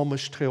the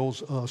psalmist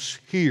tells us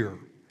here,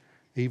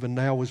 even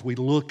now as we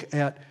look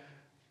at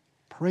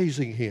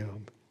praising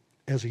Him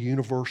as a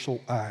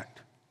universal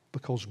act,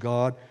 because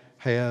God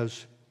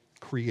has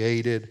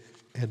created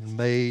and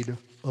made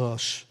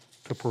us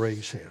to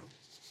praise Him.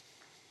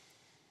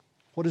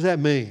 What does that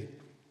mean?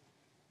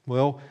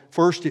 Well,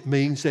 first it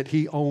means that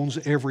He owns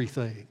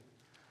everything.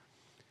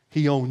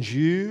 He owns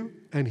you,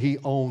 and He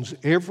owns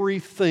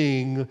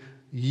everything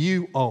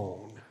you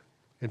own.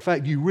 In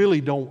fact, you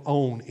really don't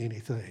own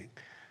anything.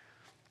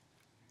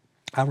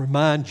 I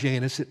remind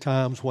Janice at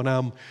times when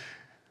I'm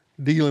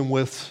dealing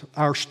with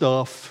our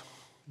stuff,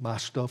 my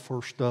stuff,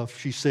 her stuff,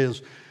 she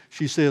says,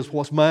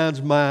 what's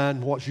mine's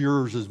mine, what's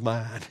yours is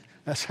mine.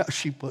 That's how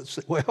she puts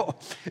it. Well,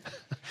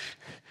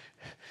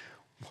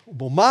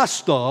 my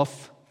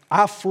stuff,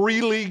 I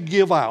freely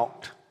give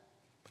out.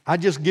 I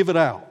just give it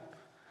out.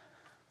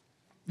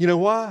 You know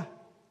why?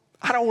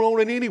 I don't own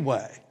it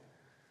anyway.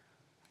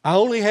 I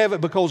only have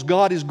it because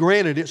God has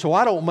granted it, so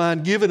I don't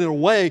mind giving it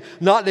away.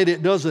 Not that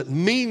it doesn't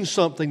mean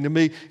something to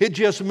me. It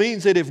just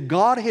means that if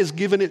God has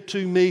given it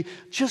to me,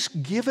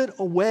 just give it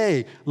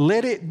away.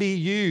 Let it be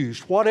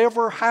used.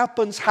 Whatever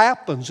happens,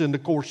 happens in the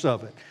course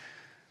of it.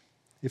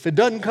 If it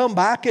doesn't come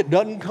back, it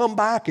doesn't come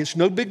back. It's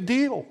no big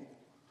deal.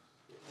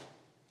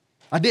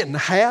 I didn't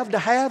have to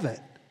have it.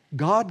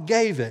 God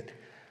gave it.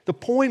 The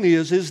point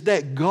is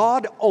that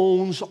God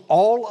owns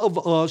all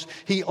of us.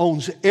 He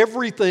owns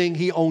everything.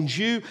 He owns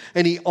you,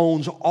 and He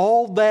owns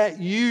all that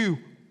you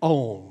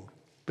own,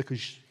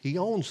 because He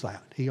owns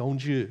that. He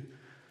owns you.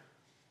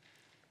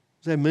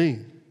 What does that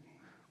mean?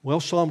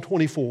 Well, Psalm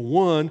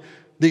 24:1,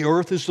 the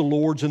earth is the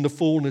Lord's and the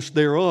fullness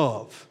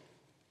thereof.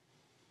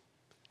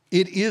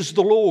 It is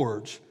the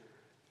Lord's,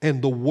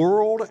 and the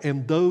world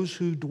and those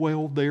who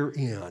dwell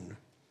therein.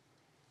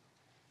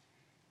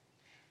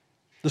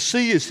 The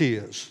sea is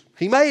His.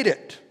 He made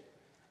it.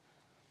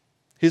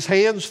 His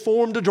hands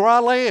formed the dry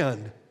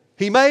land.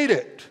 He made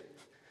it.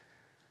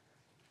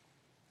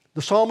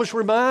 The psalmist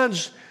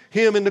reminds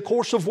him in the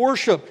course of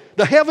worship,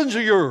 the heavens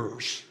are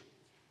yours.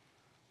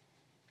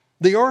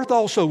 The earth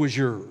also is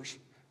yours.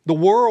 The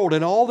world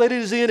and all that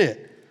is in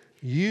it.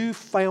 You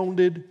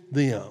founded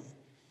them.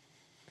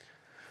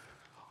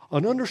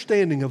 An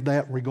understanding of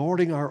that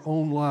regarding our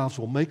own lives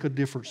will make a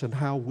difference in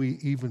how we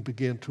even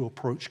begin to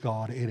approach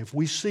God. And if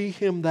we see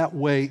Him that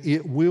way,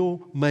 it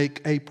will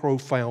make a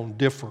profound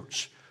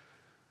difference.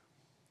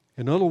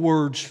 In other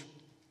words,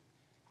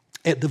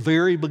 at the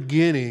very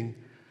beginning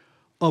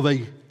of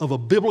a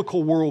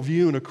biblical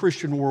worldview and a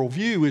Christian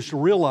worldview is to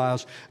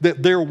realize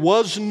that there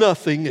was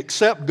nothing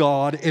except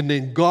God, and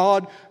then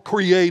God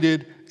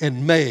created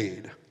and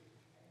made.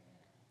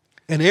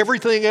 And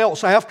everything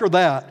else after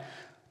that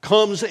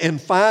comes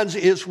and finds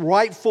its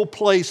rightful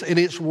place and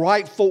its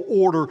rightful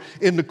order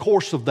in the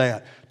course of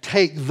that.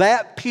 Take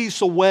that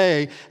piece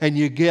away and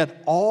you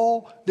get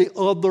all the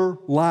other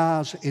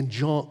lies and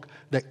junk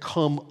that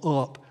come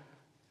up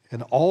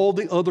and all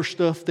the other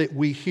stuff that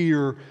we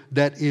hear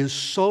that is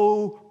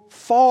so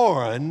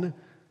foreign,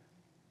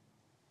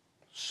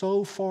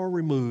 so far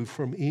removed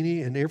from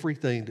any and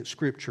everything that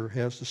Scripture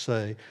has to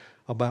say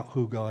about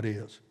who God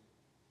is.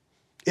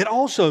 It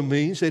also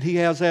means that He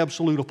has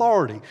absolute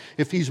authority.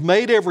 If He's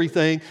made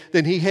everything,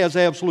 then He has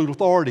absolute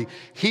authority.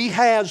 He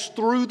has,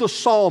 through the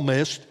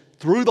psalmist,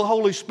 through the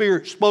Holy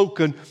Spirit,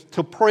 spoken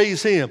to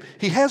praise Him.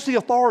 He has the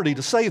authority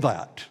to say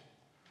that.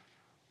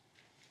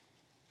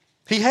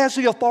 He has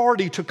the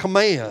authority to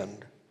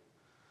command.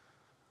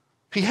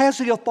 He has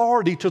the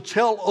authority to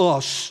tell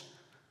us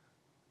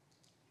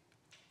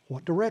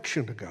what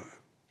direction to go.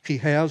 He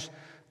has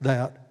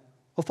that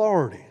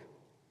authority.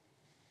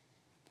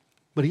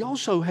 But He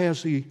also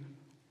has the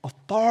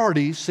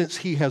authority, since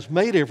He has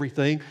made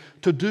everything,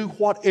 to do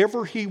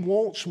whatever He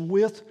wants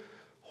with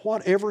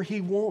whatever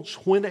He wants,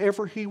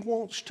 whenever He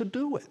wants to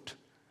do it.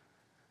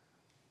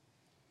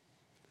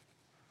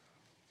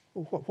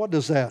 What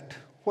does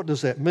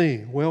that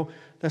mean? Well,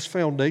 that's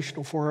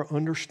foundational for our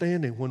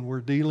understanding when we're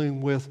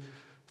dealing with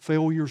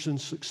failures and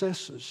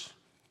successes,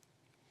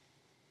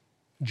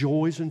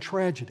 joys and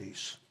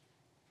tragedies,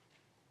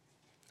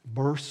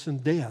 births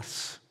and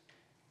deaths,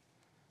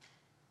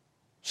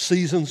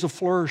 seasons of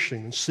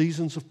flourishing and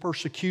seasons of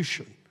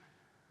persecution,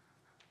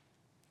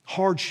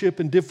 hardship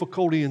and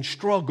difficulty and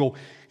struggle.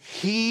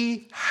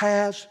 He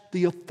has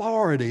the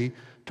authority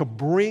to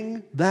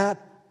bring that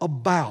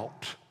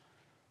about.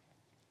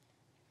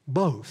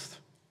 Both.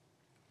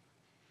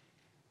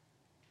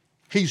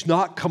 He's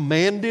not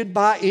commanded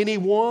by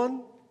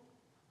anyone.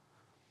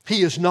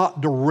 He is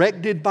not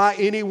directed by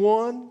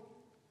anyone.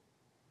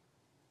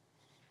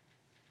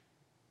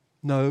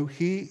 No,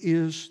 He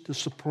is the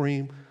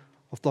supreme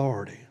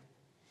authority.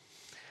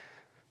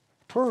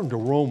 Turn to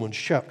Romans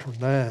chapter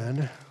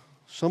 9.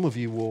 Some of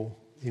you will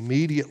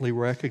immediately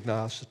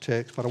recognize the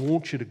text, but I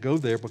want you to go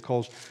there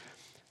because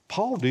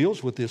Paul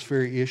deals with this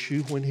very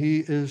issue when he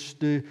is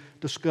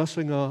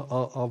discussing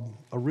a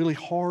really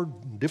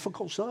hard,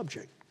 difficult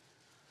subject.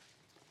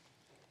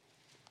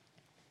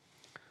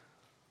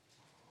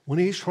 When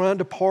he's trying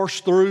to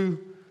parse through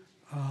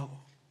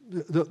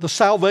the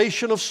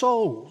salvation of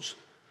souls,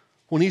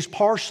 when he's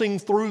parsing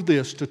through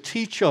this to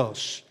teach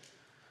us,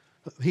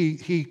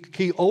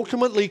 he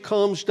ultimately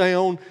comes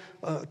down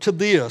to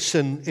this,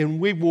 and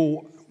we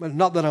will.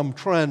 Not that I'm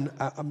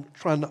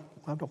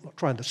not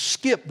trying to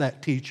skip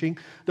that teaching.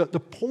 The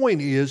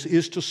point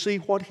is to see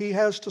what he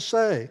has to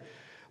say.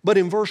 But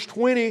in verse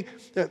 20,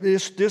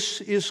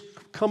 this is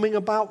coming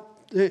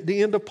about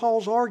the end of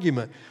Paul's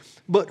argument.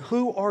 But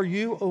who are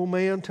you, O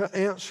man, to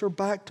answer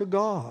back to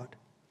God?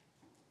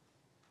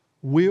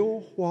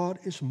 Will what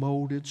is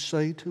molded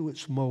say to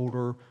its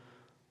molder,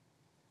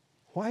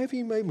 why have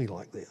you made me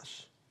like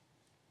this?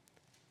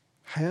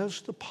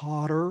 Has the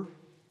potter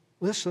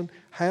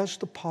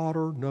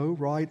no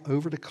right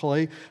over the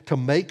clay to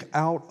make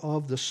out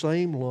of the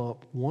same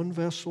lump one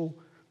vessel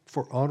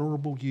for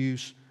honorable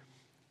use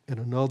and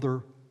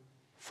another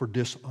for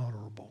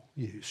dishonorable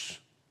use?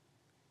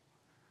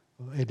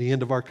 At the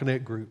end of our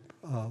Connect group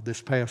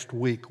this past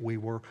week, we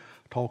were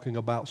talking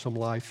about some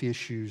life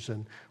issues,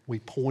 and we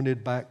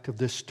pointed back to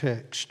this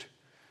text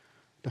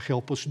to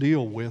help us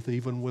deal with,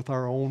 even with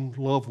our own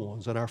loved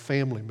ones and our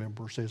family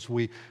members, as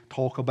we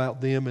talk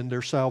about them and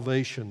their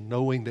salvation,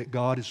 knowing that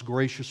God is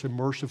gracious and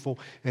merciful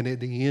and at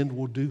the end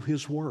will do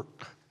His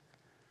work.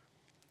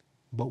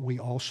 But we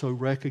also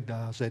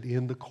recognize that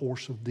in the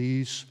course of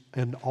these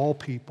and all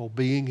people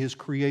being His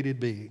created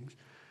beings,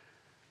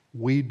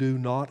 we do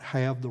not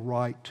have the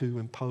right to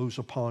impose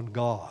upon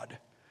God.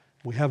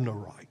 We have no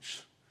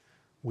rights.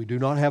 We do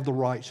not have the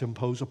rights to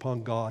impose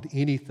upon God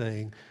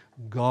anything.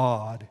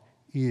 God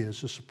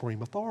is the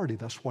supreme authority.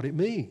 That's what it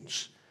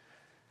means.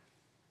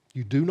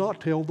 You do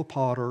not tell the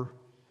potter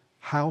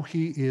how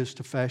he is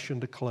to fashion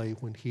the clay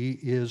when He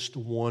is the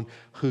one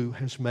who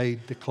has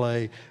made the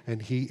clay and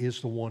He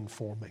is the one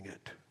forming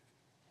it.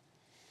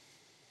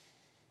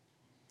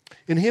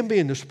 And Him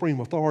being the supreme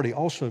authority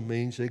also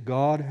means that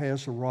God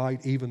has the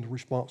right, even the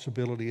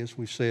responsibility, as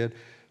we said,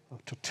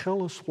 to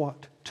tell us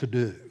what to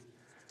do.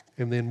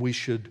 And then we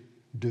should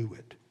do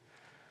it.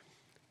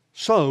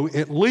 So,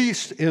 at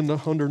least in the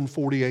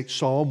 148th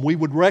Psalm, we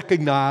would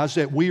recognize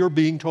that we are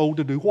being told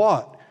to do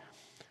what?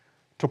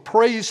 To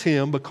praise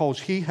Him because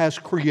He has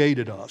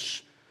created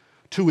us.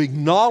 To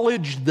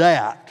acknowledge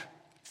that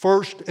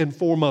first and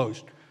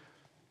foremost.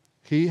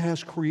 He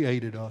has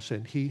created us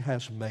and He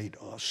has made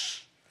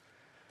us.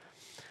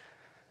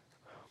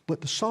 But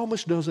the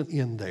psalmist doesn't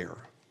end there.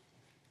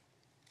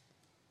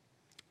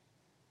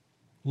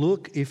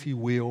 Look, if you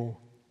will,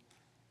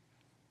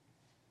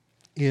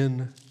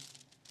 in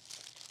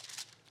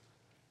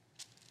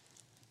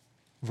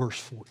verse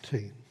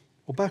 14.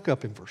 Well, back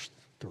up in verse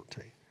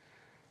 13.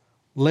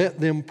 Let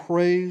them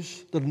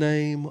praise the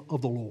name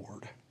of the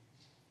Lord.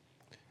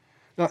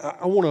 Now,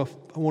 I want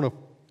to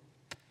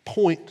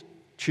point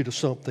you to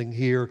something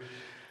here.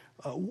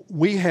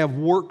 We have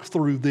worked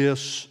through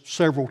this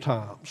several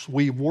times.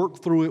 We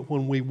worked through it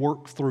when we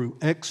worked through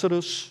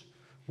Exodus.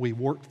 We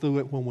worked through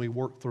it when we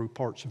worked through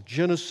parts of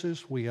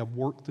Genesis. We have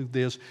worked through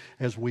this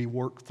as we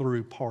work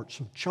through parts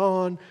of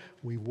John.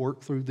 We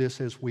worked through this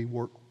as we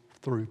work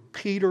through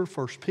Peter,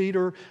 1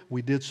 Peter.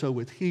 We did so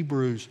with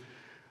Hebrews.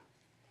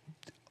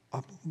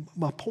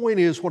 my point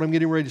is what I'm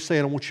getting ready to say,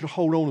 and I want you to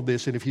hold on to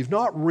this. And if you've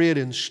not read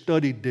and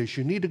studied this,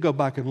 you need to go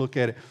back and look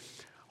at it.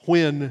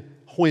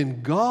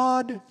 When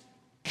God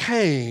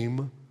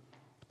came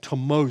to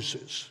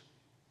Moses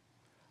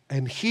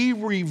and he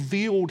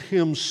revealed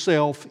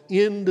himself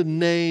in the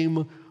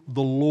name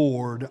the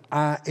Lord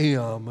I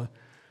am,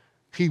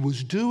 he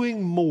was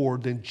doing more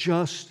than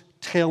just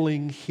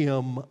telling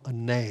him a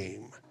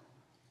name.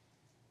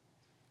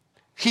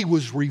 He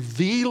was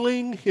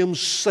revealing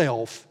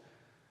himself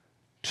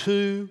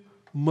to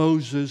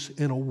Moses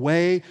in a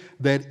way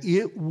that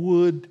it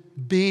would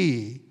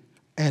be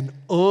an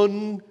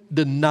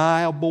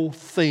undeniable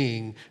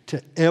thing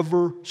to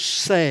ever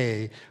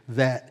say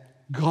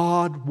that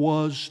God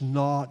was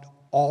not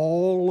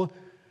all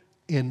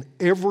in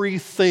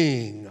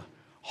everything,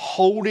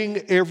 holding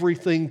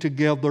everything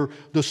together,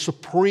 the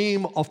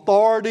supreme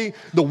authority,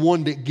 the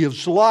one that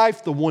gives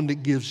life, the one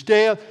that gives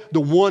death,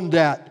 the one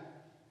that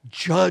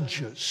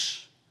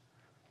judges,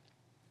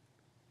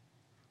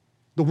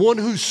 the one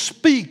who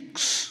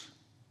speaks.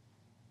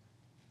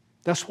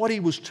 That's what he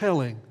was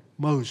telling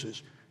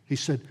Moses. He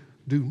said,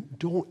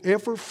 don't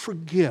ever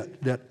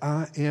forget that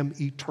I am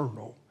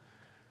eternal.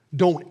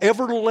 Don't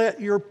ever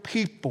let your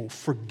people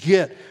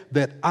forget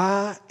that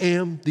I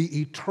am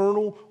the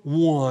eternal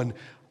one.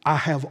 I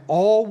have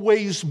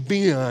always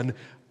been.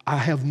 I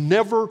have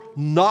never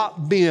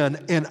not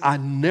been, and I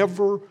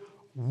never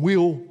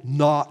will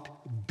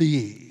not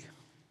be.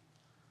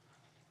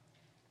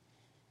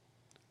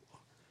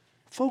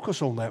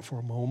 Focus on that for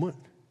a moment,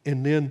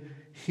 and then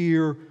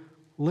here,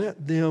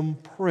 let them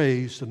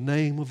praise the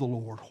name of the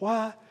Lord.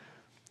 Why?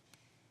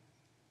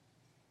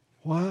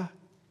 Why?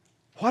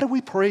 Why do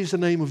we praise the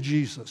name of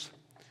Jesus?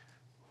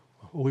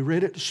 Well, we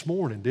read it this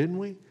morning, didn't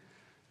we?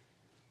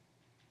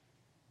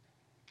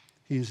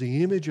 He is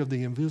the image of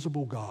the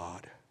invisible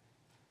God.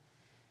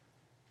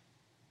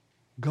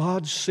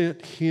 God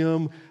sent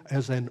him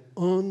as an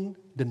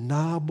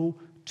undeniable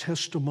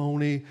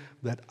testimony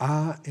that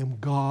I am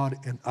God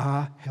and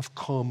I have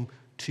come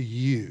to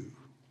you.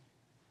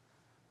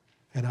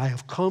 And I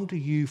have come to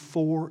you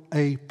for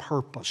a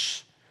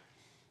purpose.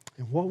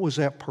 And what was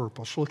that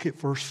purpose? Look at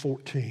verse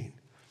 14.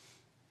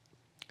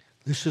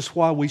 This is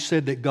why we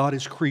said that God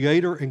is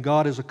creator and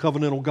God is a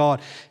covenantal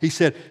God. He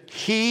said,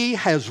 He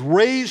has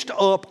raised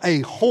up a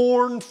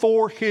horn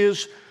for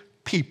His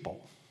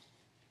people.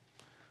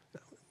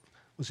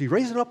 Was He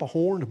raising up a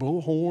horn to blow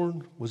a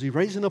horn? Was He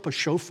raising up a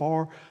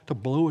shofar to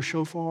blow a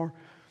shofar?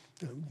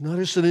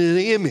 Notice in an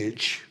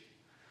image.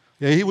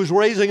 Yeah, He was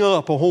raising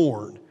up a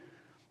horn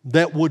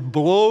that would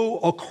blow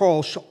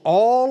across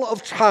all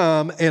of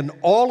time and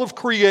all of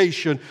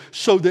creation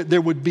so that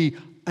there would be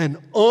an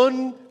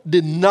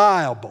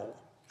undeniable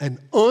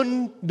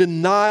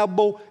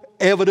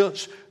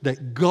evidence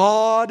that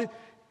God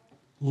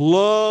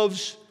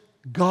loves,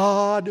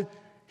 God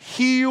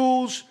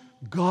heals,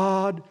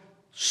 God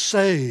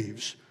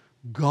saves,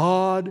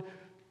 God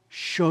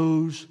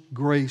shows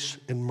grace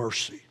and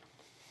mercy.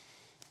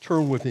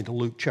 Turn with me to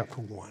Luke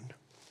chapter 1.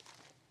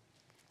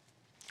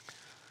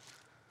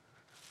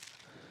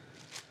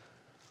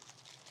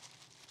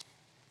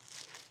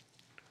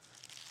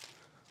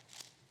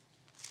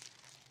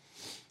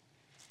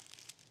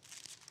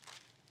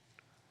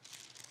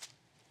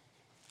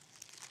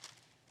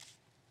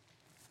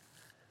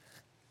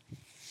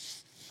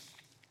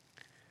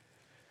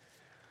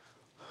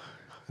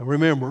 Now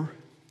remember,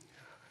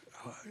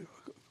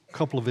 a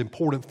couple of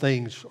important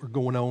things are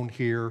going on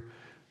here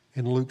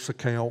in Luke's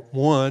account.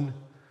 One,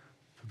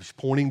 he's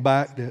pointing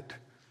back that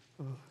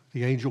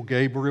the angel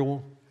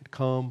Gabriel had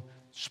come,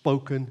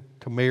 spoken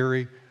to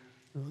Mary,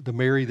 the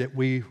Mary that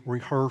we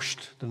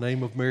rehearsed, the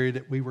name of Mary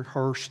that we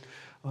rehearsed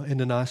in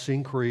the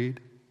Nicene Creed.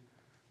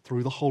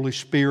 Through the Holy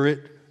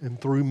Spirit and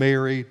through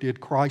Mary did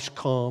Christ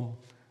come,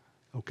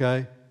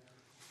 okay?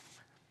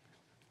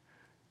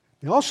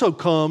 He also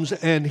comes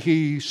and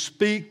he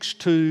speaks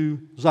to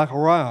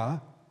Zechariah,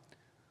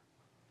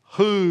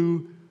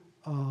 who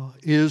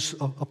is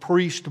a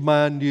priest,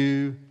 mind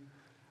you,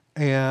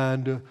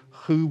 and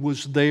who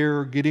was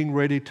there getting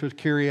ready to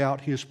carry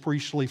out his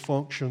priestly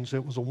functions.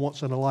 It was a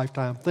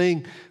once-in-a-lifetime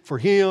thing for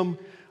him.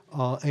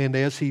 And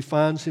as he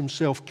finds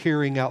himself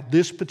carrying out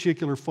this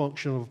particular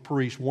function of a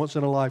priest,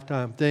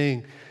 once-in-a-lifetime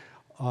thing,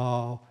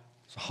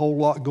 there's a whole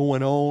lot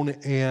going on,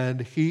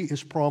 and he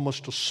is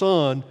promised a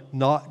son,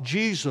 not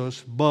Jesus,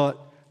 but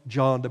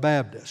John the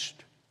Baptist.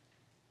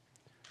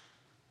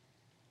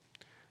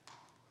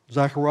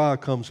 Zechariah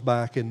comes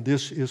back, and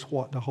this is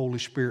what the Holy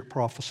Spirit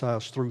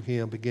prophesies through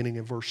him, beginning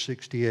in verse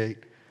 68.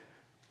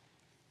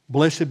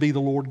 Blessed be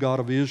the Lord God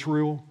of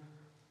Israel,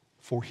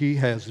 for He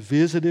has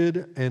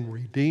visited and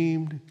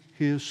redeemed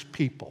His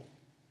people.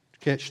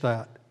 Catch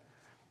that.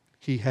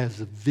 He has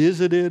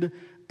visited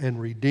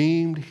and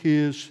redeemed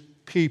His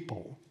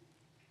people,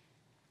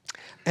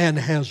 and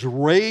has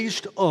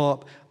raised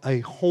up a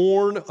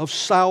horn of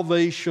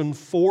salvation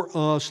for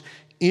us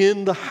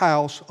in the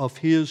house of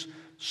His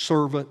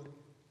servant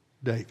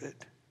David.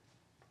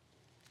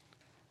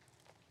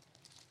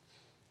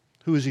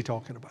 Who is he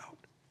talking about?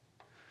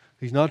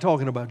 He's not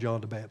talking about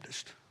John the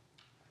Baptist.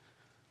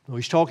 No,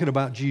 he's talking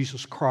about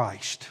Jesus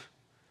Christ,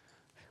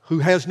 who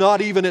has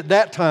not even at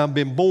that time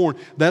been born.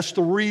 That's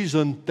the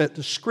reason that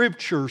the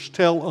Scriptures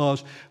tell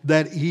us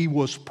that he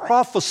was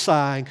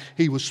prophesying.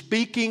 He was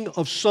speaking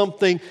of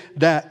something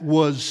that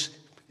was,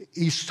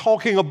 he's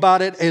talking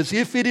about it as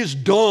if it is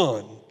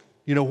done.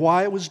 You know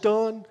why it was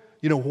done?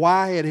 You know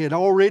why it had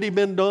already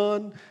been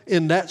done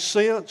in that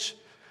sense?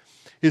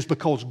 Is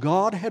because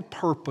God had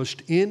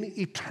purposed in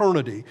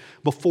eternity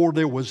before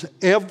there was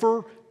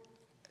ever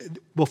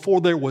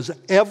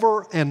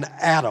an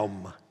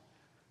Adam,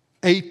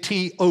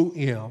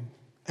 A-T-O-M,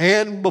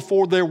 and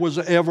before there was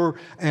ever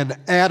an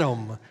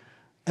Adam,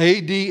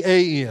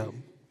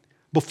 A-D-A-M.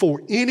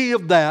 Before any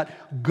of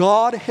that,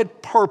 God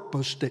had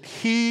purposed that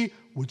He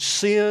would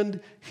send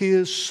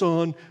His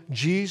Son,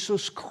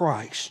 Jesus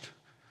Christ,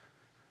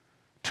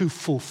 to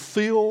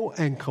fulfill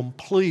and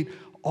complete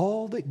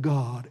all that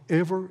God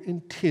ever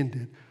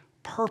intended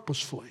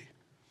purposefully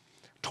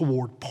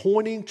toward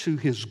pointing to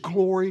His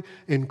glory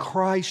in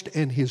Christ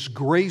and His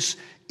grace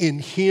in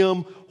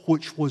Him,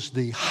 which was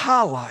the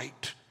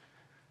highlight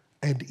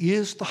and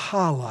is the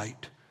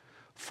highlight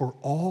for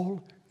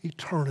all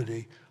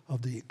eternity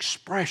of the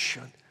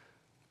expression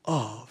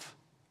of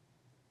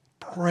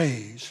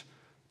praise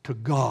to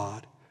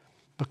God,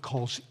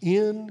 because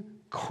in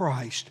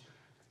Christ,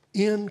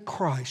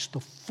 the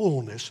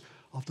fullness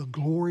of the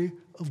glory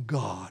of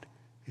God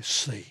is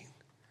seen.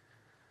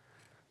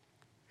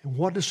 And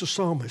what does the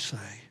psalmist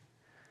say?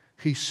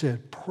 He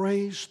said,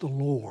 praise the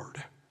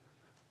Lord.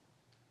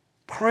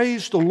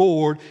 Praise the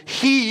Lord.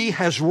 He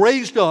has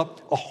raised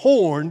up a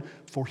horn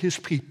for His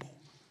people.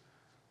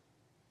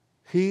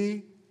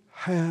 He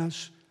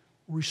has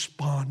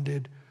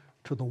responded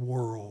to the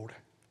world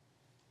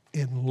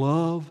in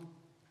love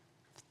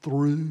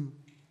through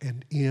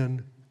and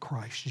in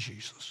Christ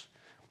Jesus.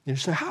 And you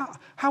say,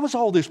 how is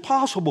all this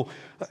possible?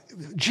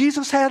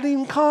 Jesus hadn't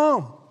even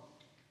come.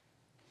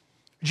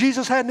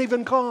 Jesus hadn't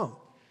even come.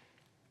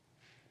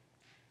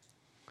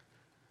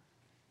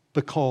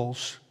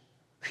 Because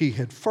He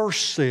had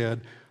first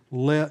said,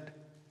 let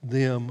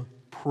them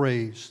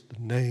praise the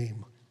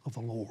name of the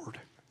Lord.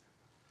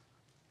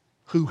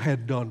 Who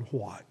had done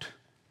what?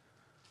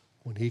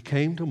 When He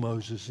came to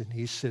Moses and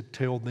He said,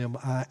 tell them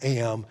I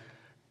am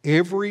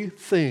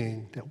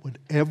everything that would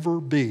ever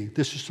be.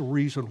 This is the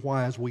reason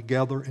why as we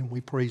gather and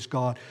we praise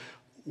God,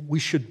 we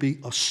should be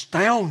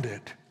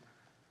astounded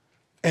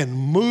and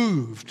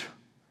moved,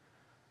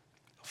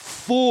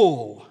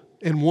 full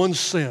in one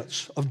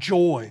sense of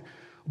joy,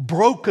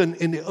 broken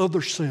in the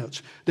other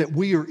sense, that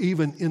we are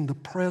even in the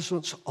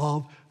presence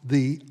of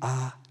the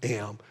I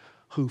Am,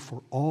 who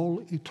for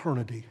all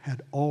eternity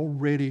had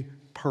already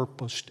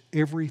purposed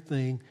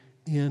everything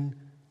in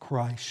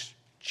Christ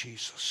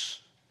Jesus.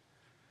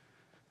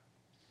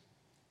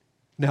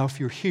 Now, if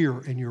you're here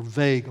and you're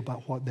vague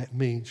about what that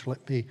means,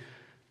 let me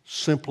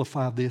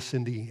simplify this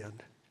in the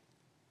end.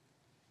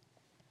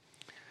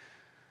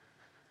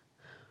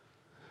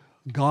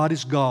 God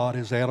is God,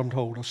 as Adam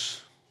told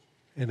us,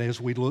 and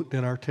as we looked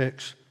in our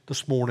text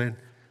this morning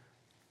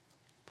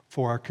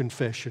for our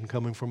confession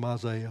coming from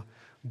Isaiah,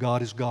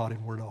 God is God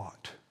and we're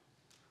not.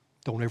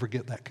 Don't ever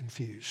get that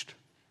confused.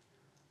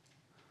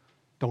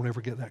 Don't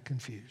ever get that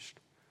confused.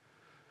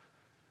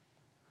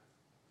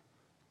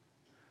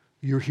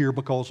 You're here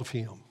because of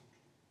Him.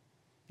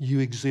 You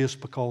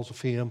exist because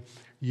of Him.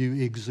 You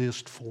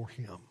exist for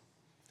Him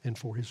and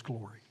for His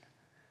glory.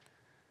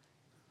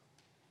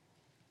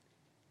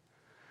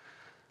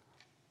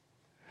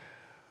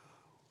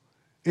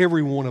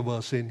 Every one of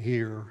us in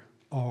here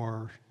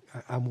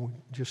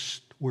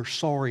we're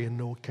sorry in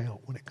no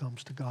account when it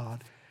comes to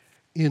God,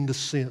 in the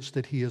sense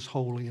that He is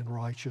holy and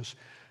righteous,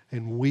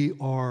 and we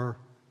are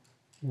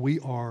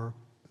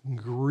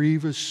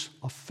grievous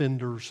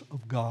offenders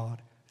of God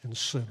and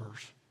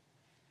sinners.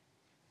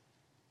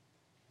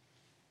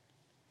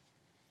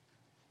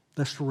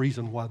 That's the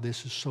reason why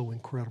this is so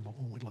incredible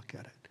when we look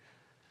at it.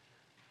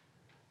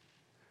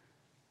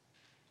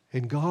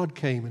 And God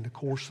came in the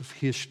course of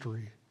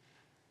history,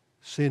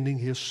 sending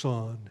His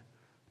Son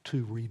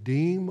to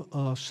redeem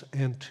us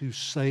and to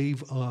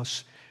save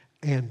us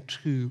and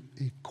to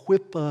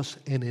equip us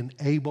and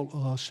enable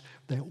us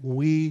that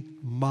we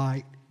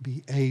might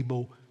be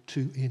able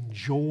to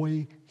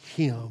enjoy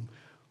Him,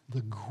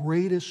 the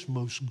greatest,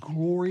 most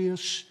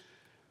glorious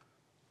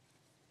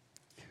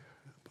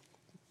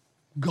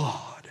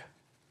God,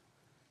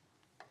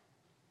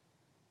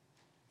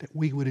 that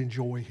we would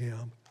enjoy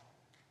Him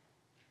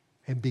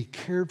and be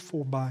cared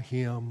for by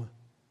Him,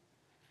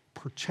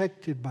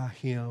 protected by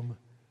Him,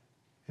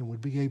 and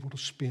would be able to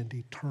spend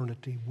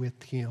eternity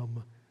with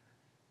Him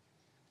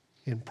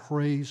in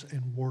praise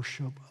and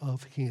worship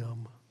of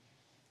Him.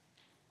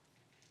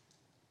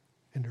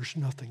 And there's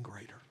nothing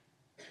greater.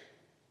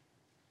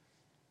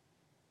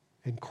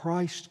 And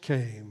Christ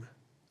came,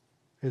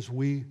 as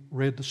we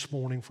read this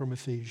morning from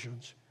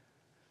Ephesians,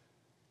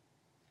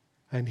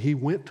 and He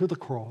went to the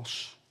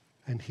cross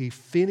and He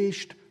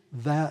finished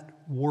that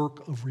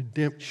work of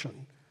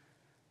redemption.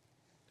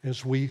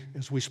 As we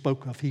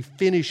spoke of, He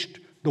finished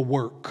the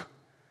work.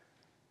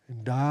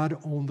 and died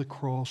on the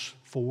cross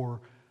for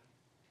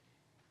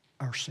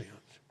our sins.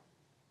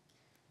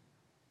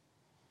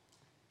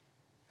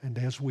 And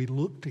as we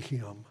look to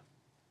Him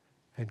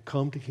and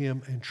come to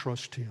Him and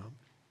trust Him,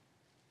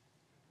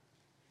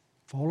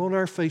 fall on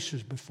our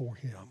faces before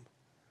Him,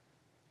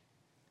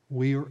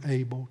 we are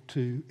able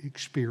to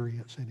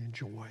experience and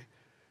enjoy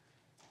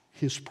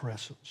His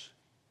presence.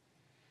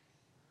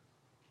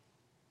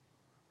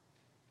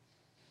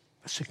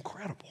 That's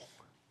incredible.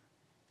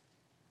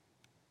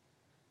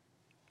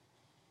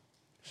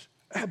 It's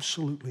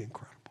absolutely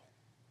incredible.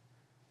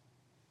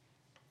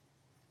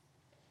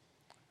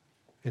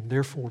 And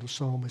therefore the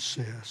psalmist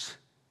says,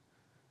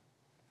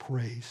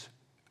 praise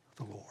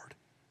the Lord.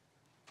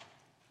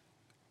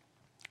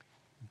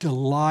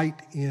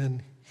 Delight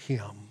in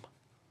Him.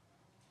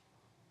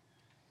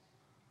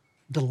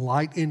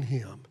 Delight in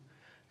Him,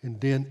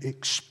 and then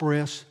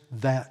express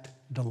that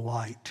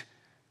delight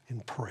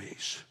in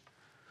praise.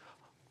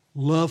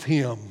 Love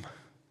Him.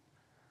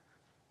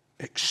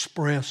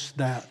 Express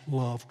that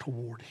love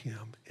toward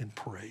Him in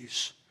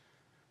praise.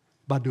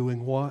 By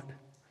doing what?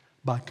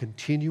 By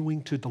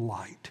continuing to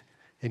delight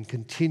and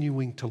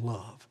continuing to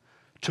love,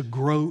 to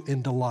grow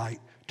in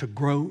delight, to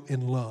grow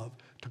in love,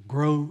 to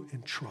grow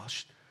in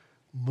trust,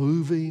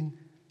 moving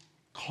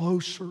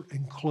closer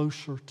and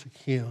closer to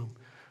Him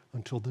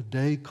until the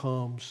day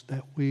comes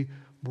that we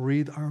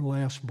breathe our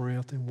last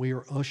breath and we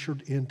are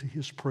ushered into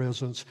His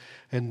presence.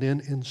 And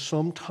then in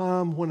some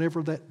time,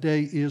 whenever that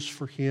day is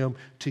for Him,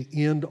 to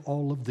end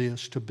all of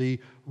this, to be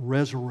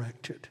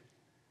resurrected,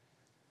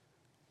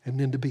 and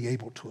then to be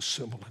able to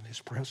assemble in His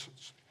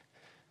presence.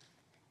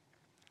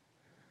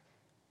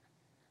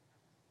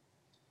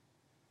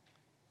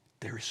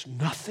 There is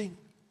nothing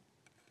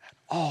at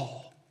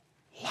all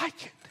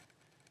like it.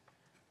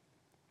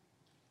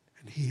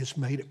 And He has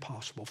made it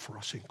possible for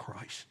us in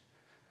Christ.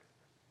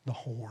 The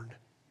horn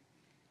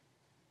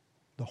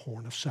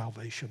of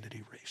salvation that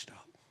He raised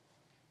up.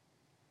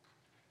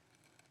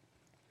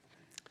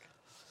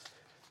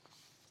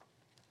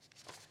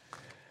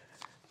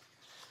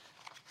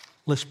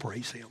 Let's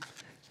praise Him.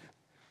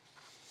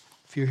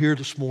 If you're here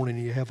this morning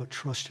and you haven't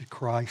trusted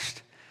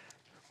Christ,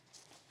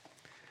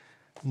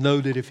 know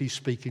that if He's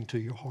speaking to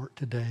your heart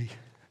today,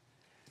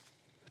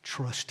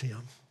 trust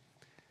Him.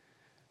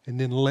 And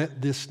then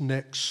let this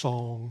next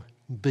song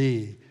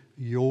be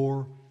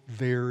your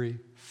very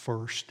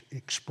first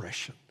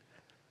expression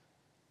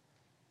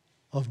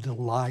of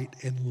delight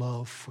and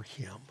love for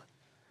Him.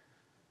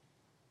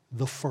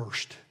 The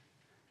first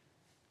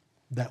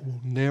that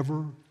will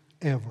never,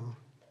 ever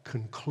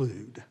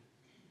conclude,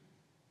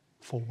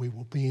 for we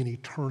will be in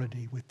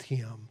eternity with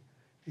Him,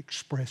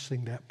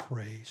 expressing that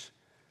praise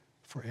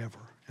forever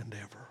and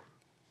ever.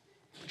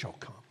 Would y'all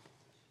come?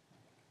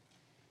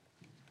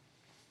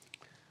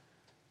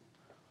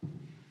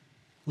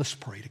 Let's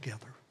pray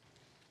together.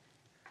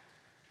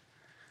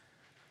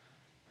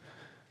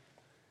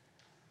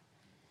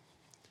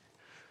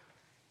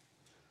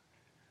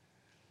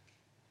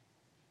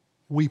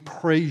 We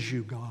praise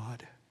You,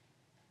 God.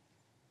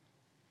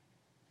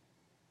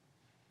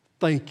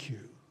 Thank You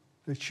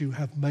that You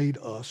have made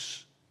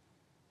us,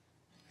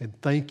 and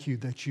thank You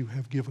that You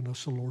have given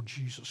us the Lord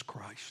Jesus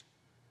Christ,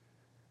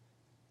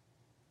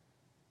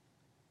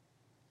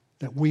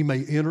 that we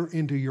may enter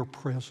into Your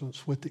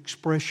presence with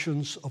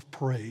expressions of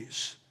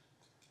praise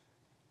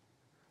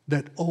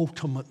that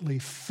ultimately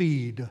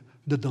feed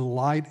the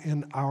delight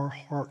in our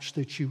hearts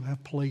that You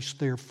have placed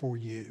there for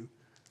You.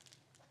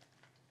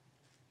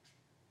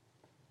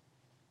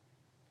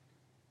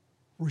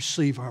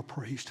 Receive our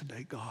praise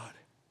today, God,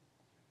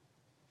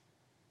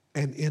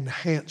 and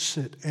enhance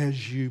it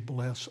as You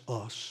bless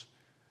us.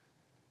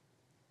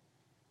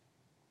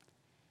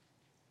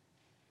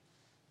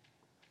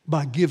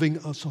 By giving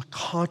us a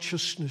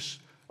consciousness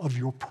of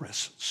Your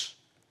presence,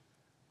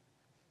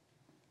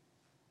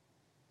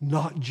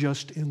 not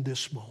just in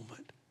this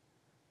moment,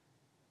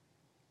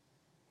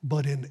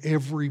 but in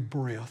every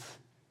breath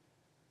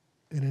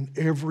and in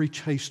every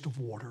taste of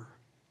water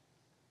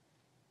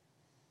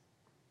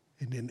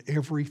and in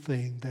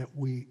everything that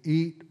we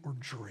eat or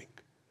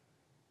drink.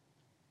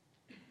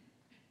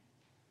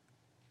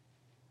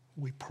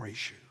 We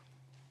praise You.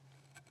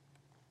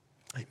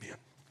 Amen.